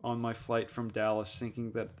on my flight from Dallas,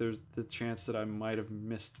 thinking that there's the chance that I might have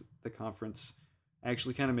missed the conference. I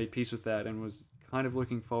actually kind of made peace with that and was kind of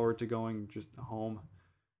looking forward to going just home.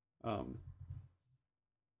 Um,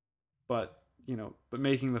 but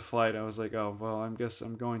making the flight, I was like, oh well, I guess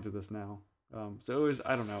I'm going to this now. So it was,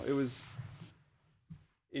 I don't know, it was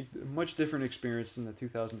a much different experience than the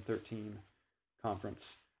 2013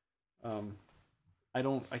 conference. Um,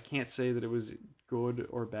 I can't say that it was good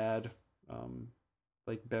or bad, um,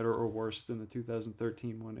 like better or worse than the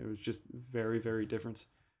 2013 one. It was just very, very different.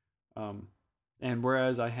 Um, and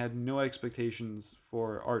whereas I had no expectations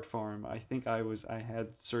for Art Farm, I had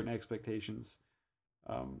certain expectations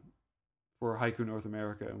um, for Haiku North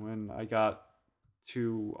America. And when I got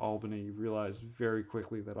to Albany, realized very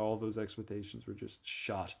quickly that all those expectations were just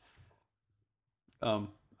shot. Um,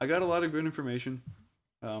 I got a lot of good information.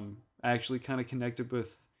 I actually kind of connected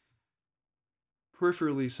with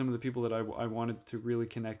peripherally some of the people that I wanted to really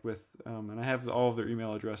connect with, and I have all of their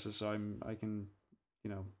email addresses, so I can,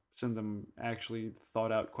 send them actually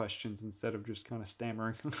thought out questions instead of just kind of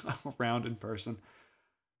stammering around in person.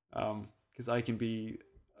 Because I can be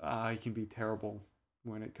terrible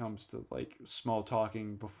when it comes to like small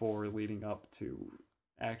talking before leading up to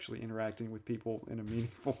actually interacting with people in a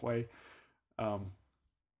meaningful way. Um,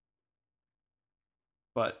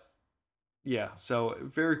 but yeah, so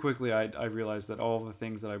very quickly I realized that all of the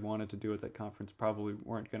things that I wanted to do at that conference probably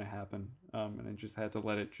weren't going to happen, and I just had to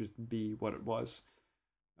let it just be what it was.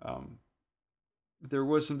 Um, there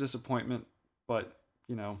was some disappointment, but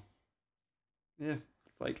you know, yeah,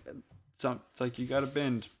 like it's like you got to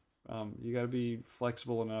bend. You got to be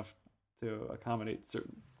flexible enough to accommodate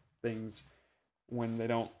certain things when they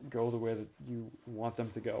don't go the way that you want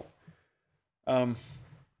them to go. Um,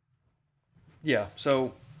 yeah,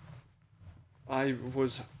 so I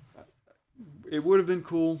was. It would have been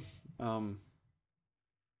cool, um,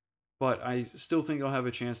 but I still think I'll have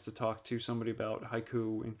a chance to talk to somebody about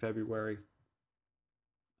haiku in February.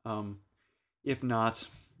 Um, if not,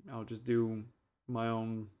 I'll just do my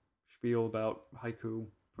own spiel about haiku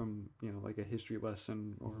from like a history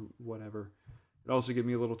lesson or whatever. It also give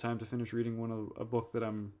me a little time to finish reading a book that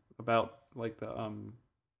I'm about, like the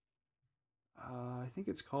I think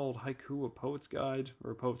it's called Haiku: A Poet's Guide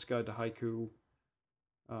or A Poet's Guide to Haiku,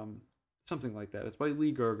 um, something like that. It's by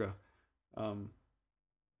Lee Gerga. Um,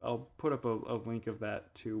 I'll put up a link of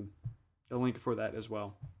that too, a link for that as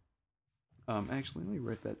well. Actually, let me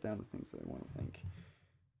write that down. The things that I want to thank.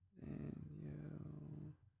 Daniel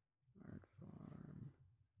Art Farm.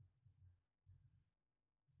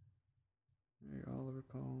 Mary Oliver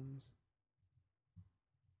poems.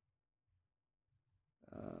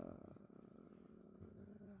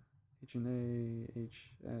 HNA,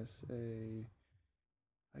 HSA,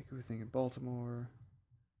 Haiku Thing in Baltimore.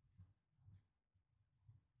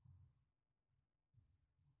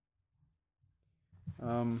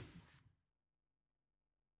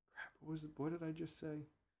 Crap, what did I just say?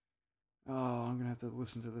 Oh, I'm gonna have to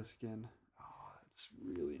listen to this again. Oh, that's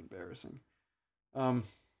really embarrassing. Um,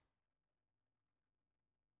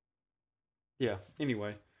 yeah.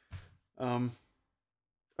 Anyway, um,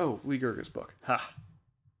 oh, Lee Gerger's book. Ha.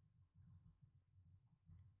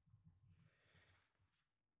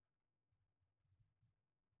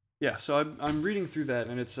 Yeah. So I'm reading through that,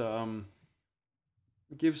 and it's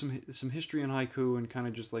gives some history on haiku and kind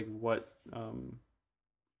of just like what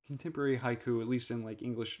contemporary haiku, at least in like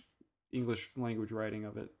English language writing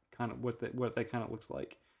of it, kind of what that kind of looks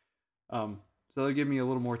like. So that'll give me a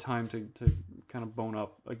little more time to kind of bone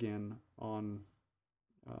up again on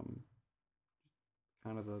um,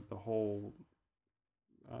 kind of the whole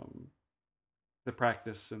um, the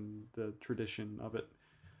practice and the tradition of it.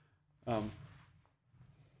 Um,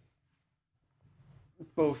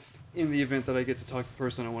 both in the event that I get to talk to the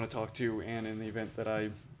person I want to talk to, and in the event that I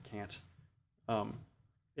can't. Um,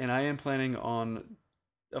 and I am planning on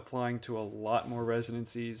applying to a lot more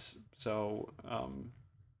residencies, so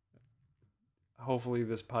hopefully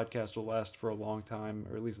this podcast will last for a long time,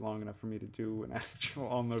 or at least long enough for me to do an actual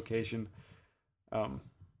on location um,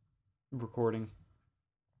 recording.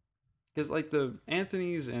 Because like the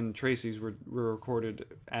Anthony's and Tracy's were recorded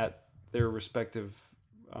at their respective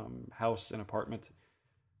house and apartment.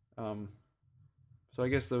 Um, so I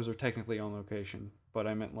guess those are technically on location, but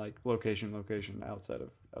I meant like location outside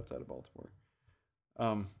of Baltimore.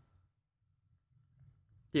 Um,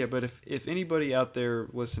 yeah, but if anybody out there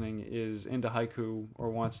listening is into haiku or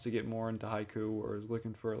wants to get more into haiku or is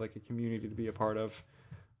looking for like a community to be a part of,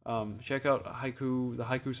 check out the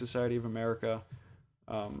Haiku Society of America.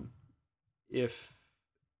 Um, if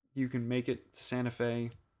you can make it to Santa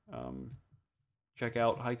Fe, um, check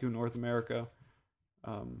out Haiku North America.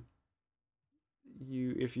 Um,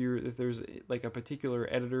 if there's like a particular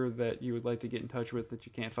editor that you would like to get in touch with that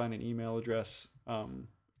you can't find an email address, let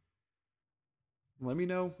me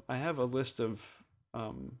know. I have a list of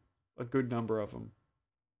a good number of them.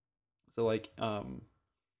 So like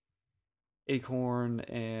Acorn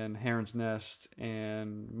and Heron's Nest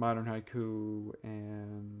and Modern Haiku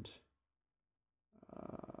and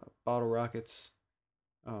Bottle Rockets.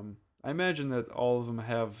 I imagine that all of them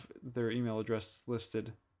have their email address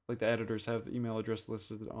listed. Like the editors have the email address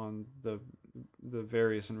listed on the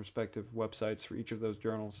various and respective websites for each of those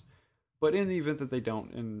journals. But in the event that they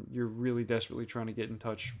don't, and you're really desperately trying to get in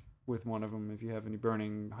touch with one of them, if you have any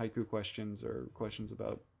burning haiku questions or questions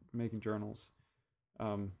about making journals,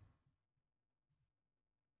 um,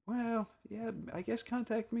 well, yeah, I guess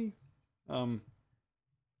contact me. Um,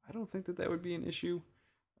 I don't think that that would be an issue.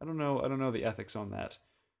 I don't know. I don't know the ethics on that.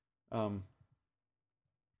 Um,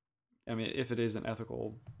 I mean, if it is an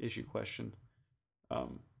ethical issue question,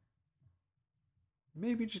 um,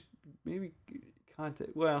 maybe just maybe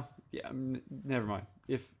contact. Well, yeah, never mind.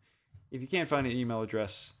 If you can't find an email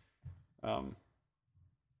address, um,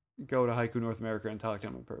 go to Haiku North America and talk to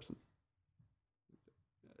them in person.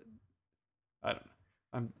 I don't know.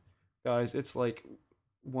 I'm guys. It's like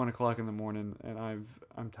 1 o'clock in the morning, and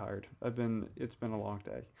I'm tired. It's been a long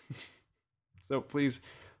day. So please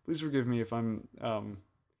forgive me if I'm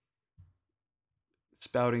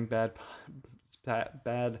spouting bad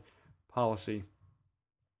policy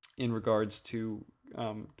in regards to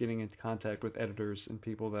getting into contact with editors and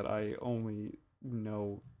people that I only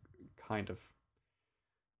know kind of.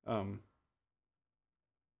 Um,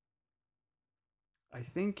 I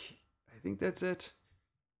think I think that's it.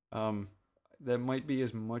 Um, that might be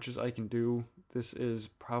as much as I can do. This is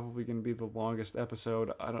probably going to be the longest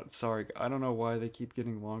episode. I don't know why they keep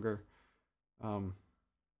getting longer. Um,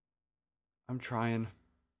 I'm trying,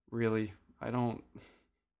 really. I don't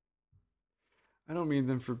mean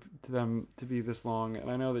them to be this long,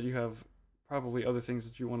 and I know that you have probably other things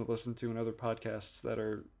that you want to listen to and other podcasts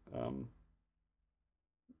um,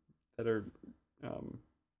 that are um,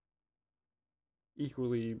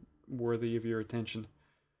 equally worthy of your attention.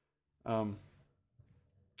 Um,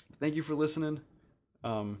 Thank you for listening.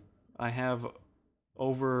 Um, I have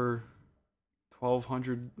over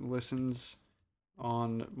 1,200 listens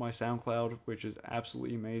on my SoundCloud, which is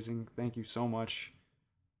absolutely amazing. Thank you so much.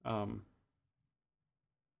 Um,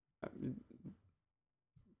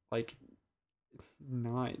 like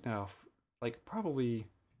nine, no, like probably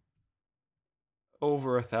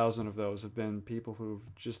over 1,000 of those have been people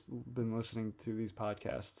who've just been listening to these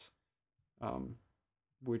podcasts, um,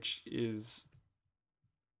 which is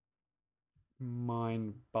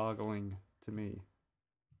mind-boggling to me.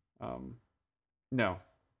 Um, no,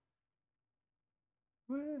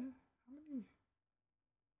 how many?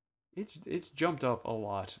 It's jumped up a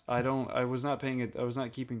lot. I was not paying it. I was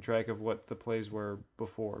not keeping track of what the plays were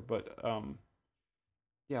before, but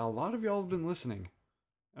yeah, a lot of y'all have been listening.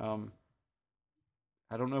 Um,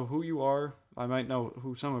 I don't know who you are. I might know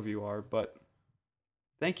who some of you are, but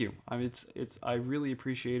thank you. I mean, it's I really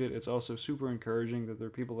appreciate it. It's also super encouraging that there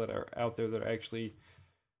are people that are out there that are actually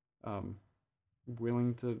um,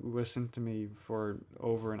 willing to listen to me for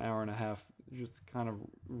over an hour and a half, just kind of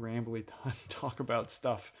rambly talk about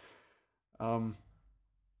stuff. Um,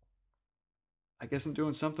 I guess I'm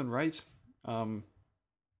doing something right. Um,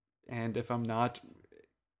 and if I'm not,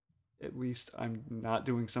 at least I'm not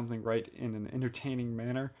doing something right in an entertaining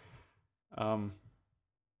manner. Um,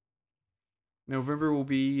 November will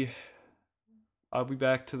be I'll be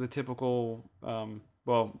back to the typical,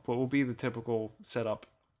 well, what will be the typical setup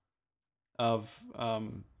of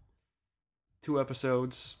 2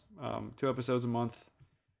 episodes a month.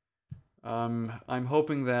 I'm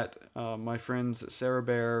hoping that my friends Sarah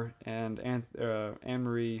Bear and Anne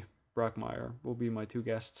Marie Brockmeyer will be my two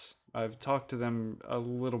guests. I've talked to them a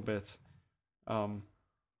little bit. Um,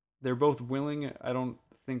 they're both willing. I don't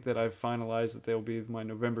think that I've finalized that they'll be my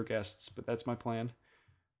November guests, but that's my plan.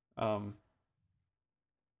 Um,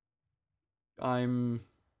 I'm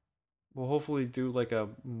We'll hopefully do like a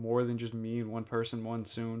more than just me and one person one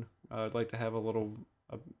soon. I'd like to have a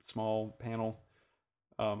small panel.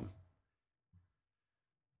 Um,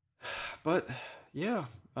 but yeah,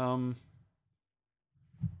 um,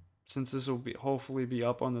 since this will be hopefully be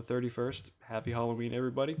up on the 31st, happy Halloween,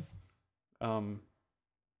 everybody. Um,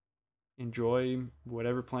 Enjoy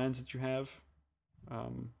whatever plans that you have.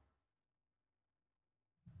 Um,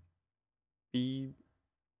 be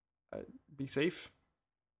uh, be safe.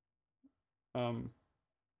 Um,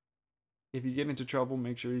 if you get into trouble,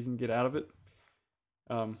 make sure you can get out of it.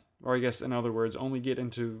 Or I guess in other words, only get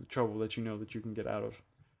into trouble that you know that you can get out of.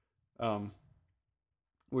 Um,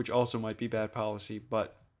 which also might be bad policy,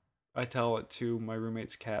 but I tell it to my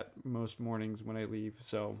roommate's cat most mornings when I leave.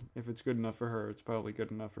 So if it's good enough for her, it's probably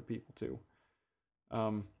good enough for people too.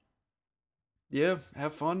 Um, yeah,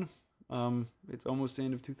 have fun. It's almost the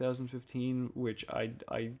end of 2015, which I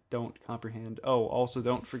don't comprehend. Oh, also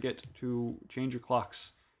don't forget to change your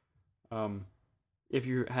clocks. Um, if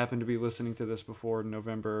you happen to be listening to this before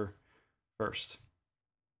November 1st.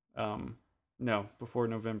 Um, no, before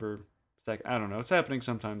November 2nd. I don't know. It's happening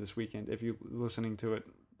sometime this weekend. If you're listening to it,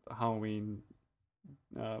 Halloween,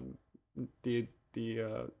 um, the de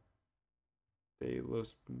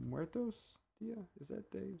los Muertos. Yeah, is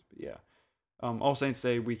that day? Yeah. All Saints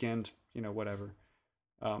Day weekend. Whatever.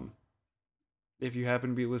 Um, if you happen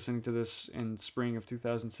to be listening to this in spring of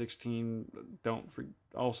 2016, don't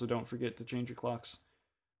forget to change your clocks.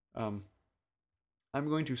 Um, I'm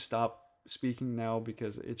going to stop speaking now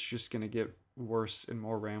because it's just going to get worse and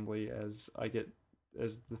more rambly as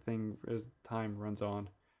time runs on.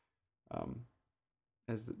 Um,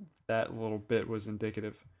 that little bit was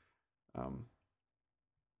indicative. Um,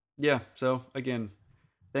 yeah. So again,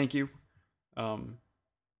 thank you. Um,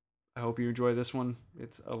 I hope you enjoy this one.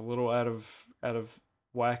 It's a little out of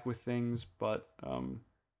whack with things, but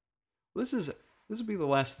this will be the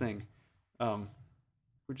last thing, um,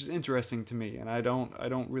 which is interesting to me, and I don't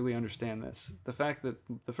really understand this. The fact that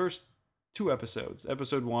the first 2 episodes,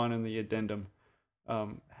 episode one and the addendum,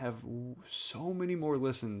 have so many more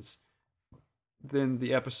listens than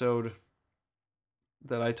the episode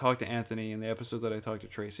that I talked to Anthony and the episode that I talked to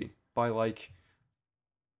Tracy. by like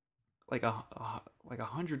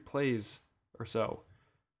 100 plays or so.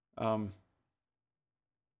 Um,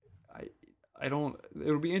 I I don't.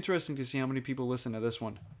 It'll be interesting to see how many people listen to this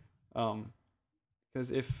one. Um,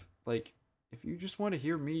 because if you just want to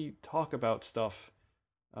hear me talk about stuff,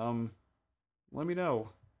 um, let me know.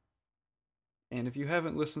 And if you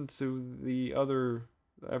haven't listened to the other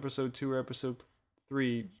episode 2 or episode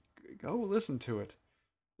 3, go listen to it.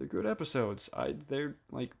 They're good episodes. They're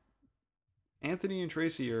like Anthony and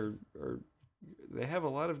Tracy are they have a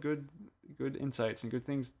lot of good insights and good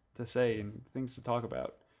things to say and things to talk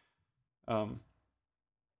about. Um,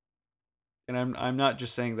 and I'm not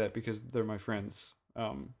just saying that because they're my friends.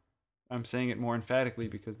 I'm saying it more emphatically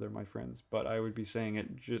because they're my friends, but I would be saying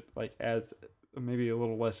it just like as maybe a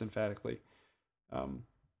little less emphatically, um,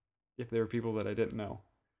 if there were people that I didn't know.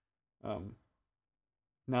 Um,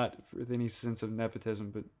 not with any sense of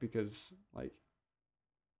nepotism, but because like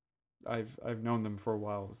I've known them for a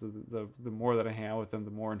while. So the more that I hang out with them,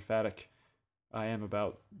 the more emphatic I am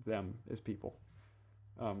about them as people.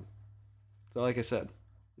 Um, so like I said,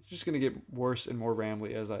 it's just gonna get worse and more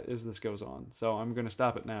rambly as this goes on. So I'm gonna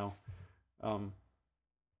stop it now. Um,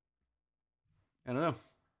 I don't know.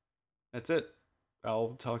 That's it.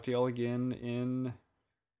 I'll talk to y'all again in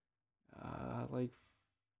like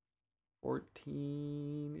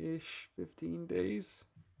 14-ish, 15 days.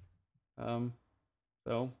 Um,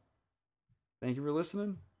 so thank you for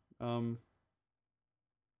listening. Um,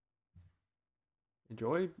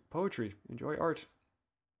 enjoy poetry, enjoy art,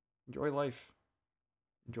 enjoy life,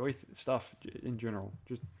 enjoy stuff in general.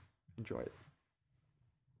 Just enjoy it.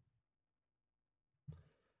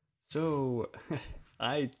 So,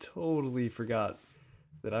 I totally forgot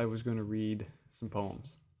that I was going to read some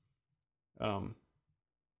poems. Um,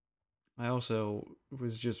 I also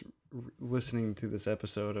was just listening to this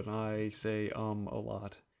episode and I say a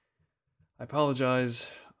lot. I apologize.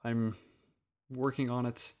 I'm working on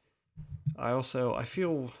it. I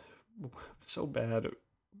feel so bad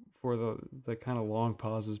for the kind of long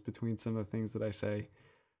pauses between some of the things that I say.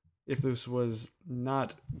 If this was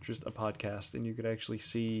not just a podcast and you could actually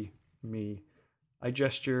see me, I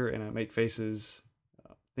gesture and I make faces,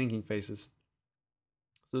 thinking faces.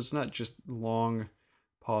 So it's not just long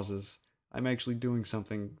pauses. I'm actually doing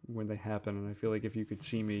something when they happen, and I feel like if you could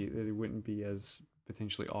see me, it wouldn't be as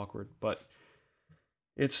potentially awkward. But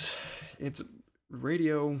it's it's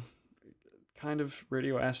radio, kind of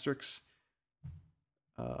radio asterisks.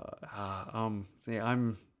 Yeah,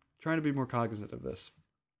 I'm trying to be more cognizant of this.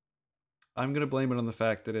 I'm gonna blame it on the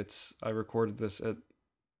fact that I recorded this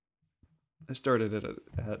I started it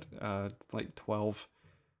at like 12,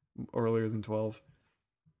 earlier than 12.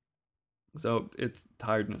 So it's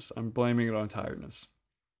tiredness. I'm blaming it on tiredness.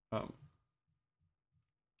 Um,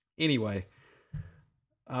 anyway,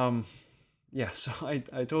 um, yeah. So I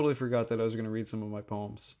totally forgot that I was gonna read some of my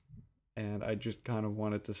poems, and I just kind of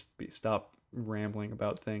wanted to stop rambling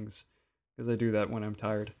about things because I do that when I'm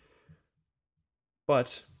tired.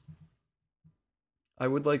 But I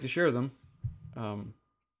would like to share them. Um,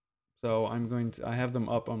 so I have them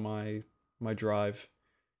up on my drive.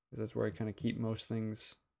 That's where I kind of keep most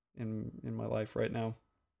things in my life right now.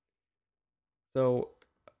 So,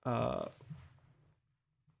 uh,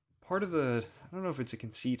 part of I don't know if it's a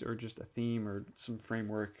conceit or just a theme or some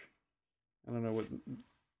framework. I don't know what.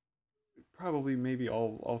 Probably maybe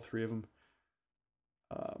all three of them.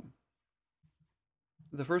 Um,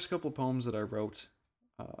 the first couple of poems that I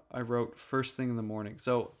wrote first thing in the morning.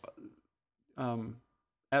 So, um,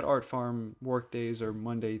 at Art Farm, work days are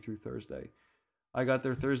Monday through Thursday. I got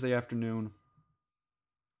there Thursday afternoon.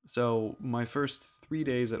 So my first 3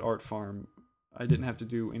 days at Art Farm, I didn't have to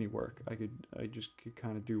do any work. I just could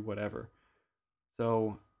kind of do whatever.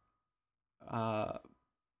 So, uh,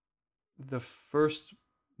 the first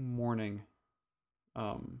morning,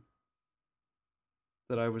 um,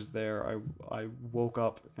 that I was there, I woke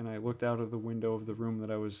up and I looked out of the window of the room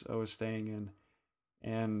that I was staying in,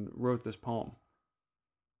 and wrote this poem,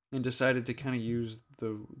 and decided to kind of use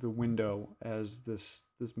the window as this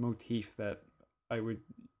motif that I would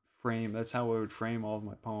frame. That's how I would frame all of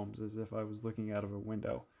my poems, as if I was looking out of a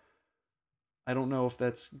window. I don't know if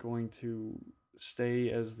that's going to stay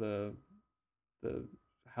as the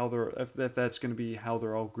how they're if that's going to be how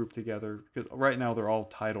they're all grouped together, because right now they're all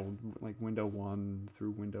titled like window 1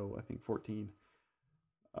 through window I think 14.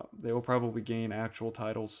 They will probably gain actual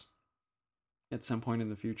titles at some point in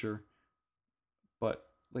the future, but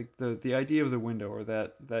like the idea of the window, or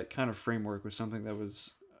that kind of framework, was something that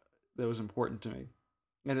was important to me,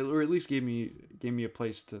 and or at least gave me a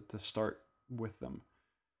place to start with them.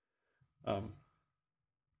 Um,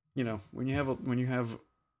 when you have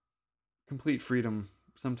complete freedom,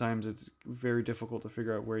 sometimes it's very difficult to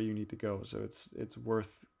figure out where you need to go. So it's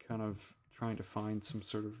worth kind of trying to find some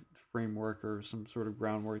sort of framework or some sort of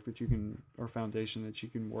groundwork that you can, or foundation that you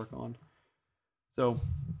can work on. So,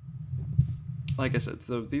 like I said,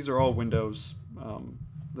 so these are all windows.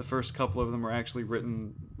 The first couple of them are actually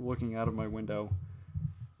written looking out of my window.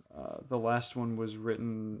 The last one was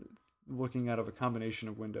written looking out of a combination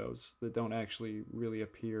of windows that don't actually really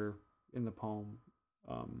appear in the poem.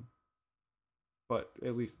 Um, but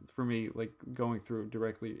at least for me, like going through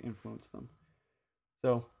directly influenced them.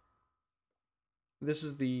 So this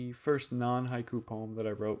is the first non-haiku poem that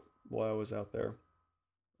I wrote while I was out there.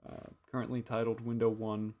 Currently titled Window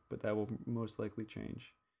 1, but that will most likely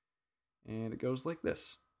change. And it goes like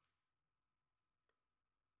this.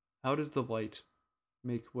 How does the light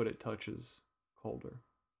make what it touches colder?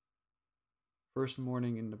 First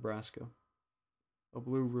morning in Nebraska. A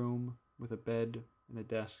blue room with a bed and a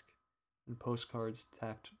desk and postcards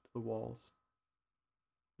tacked to the walls.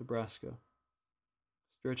 Nebraska.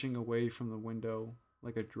 Stretching away from the window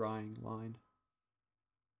like a drying line.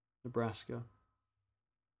 Nebraska.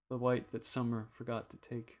 The light that summer forgot to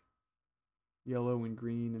take. Yellow and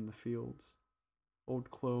green in the fields.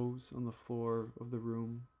 Old clothes on the floor of the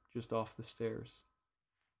room just off the stairs.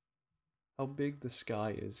 How big the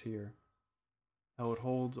sky is here. How it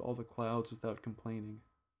holds all the clouds without complaining.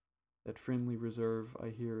 That friendly reserve I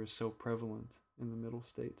hear is so prevalent in the middle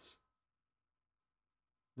states.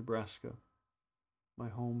 Nebraska. My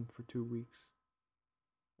home for 2 weeks.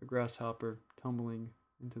 A grasshopper tumbling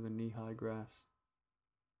into the knee-high grass.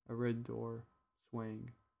 A red door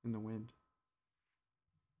swaying in the wind.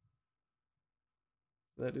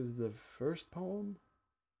 That is the first poem.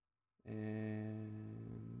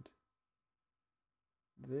 And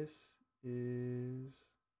this is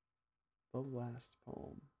the last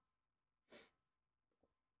poem.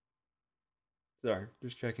 Sorry,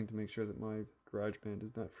 just checking to make sure that my GarageBand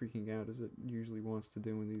is not freaking out as it usually wants to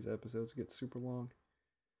do when these episodes get super long.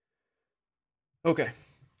 Okay,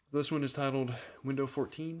 so this one is titled Window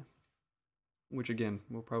 14, which again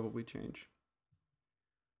will probably change.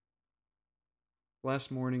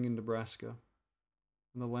 Last morning in Nebraska,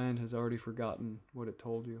 and the land has already forgotten what it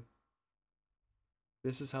told you.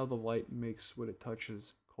 This is how the light makes what it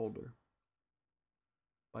touches colder.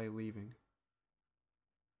 By leaving.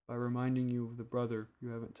 By reminding you of the brother you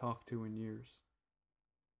haven't talked to in years.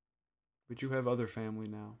 But you have other family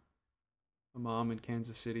now. A mom in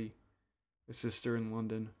Kansas City, a sister in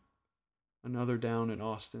London, another down in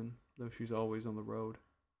Austin, though she's always on the road.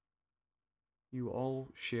 You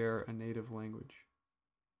all share a native language,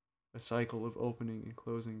 a cycle of opening and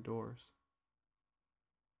closing doors.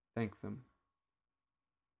 Thank them,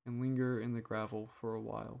 and linger in the gravel for a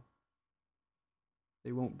while.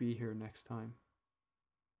 They won't be here next time,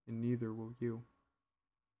 and neither will you.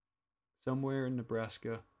 Somewhere in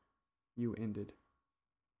Nebraska, you ended.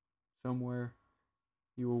 Somewhere,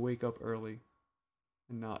 you will wake up early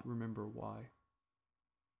and not remember why.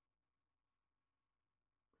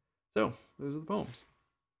 So, those are the poems.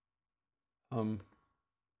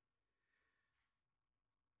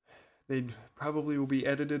 They probably will be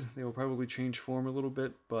edited. They will probably change form a little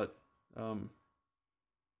bit, but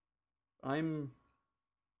I'm,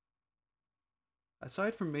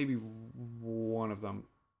 aside from maybe one of them,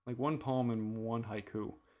 like one poem and one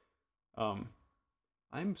haiku,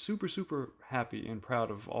 I'm super, super happy and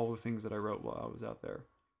proud of all the things that I wrote while I was out there.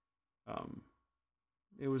 Um,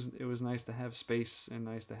 it was nice to have space and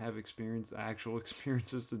nice to have actual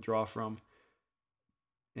experiences to draw from,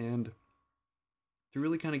 and to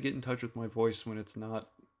really kind of get in touch with my voice when it's not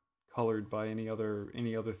colored by any other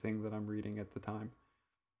thing that I'm reading at the time,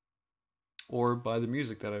 or by the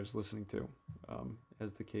music that I was listening to,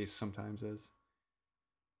 as the case sometimes is.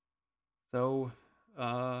 So,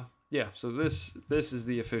 yeah. So this is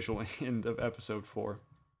the official end of episode 4.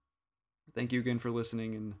 Thank you again for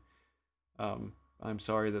listening, and I'm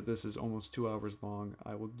sorry that this is almost 2 hours long.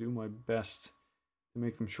 I will do my best to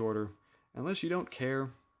make them shorter, unless you don't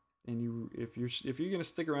care, and if you're gonna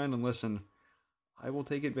stick around and listen, I will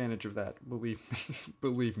take advantage of that. Believe me,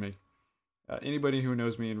 believe me. Anybody who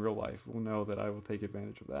knows me in real life will know that I will take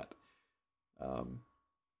advantage of that.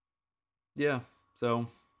 Yeah. So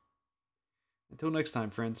until next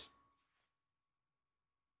time, friends.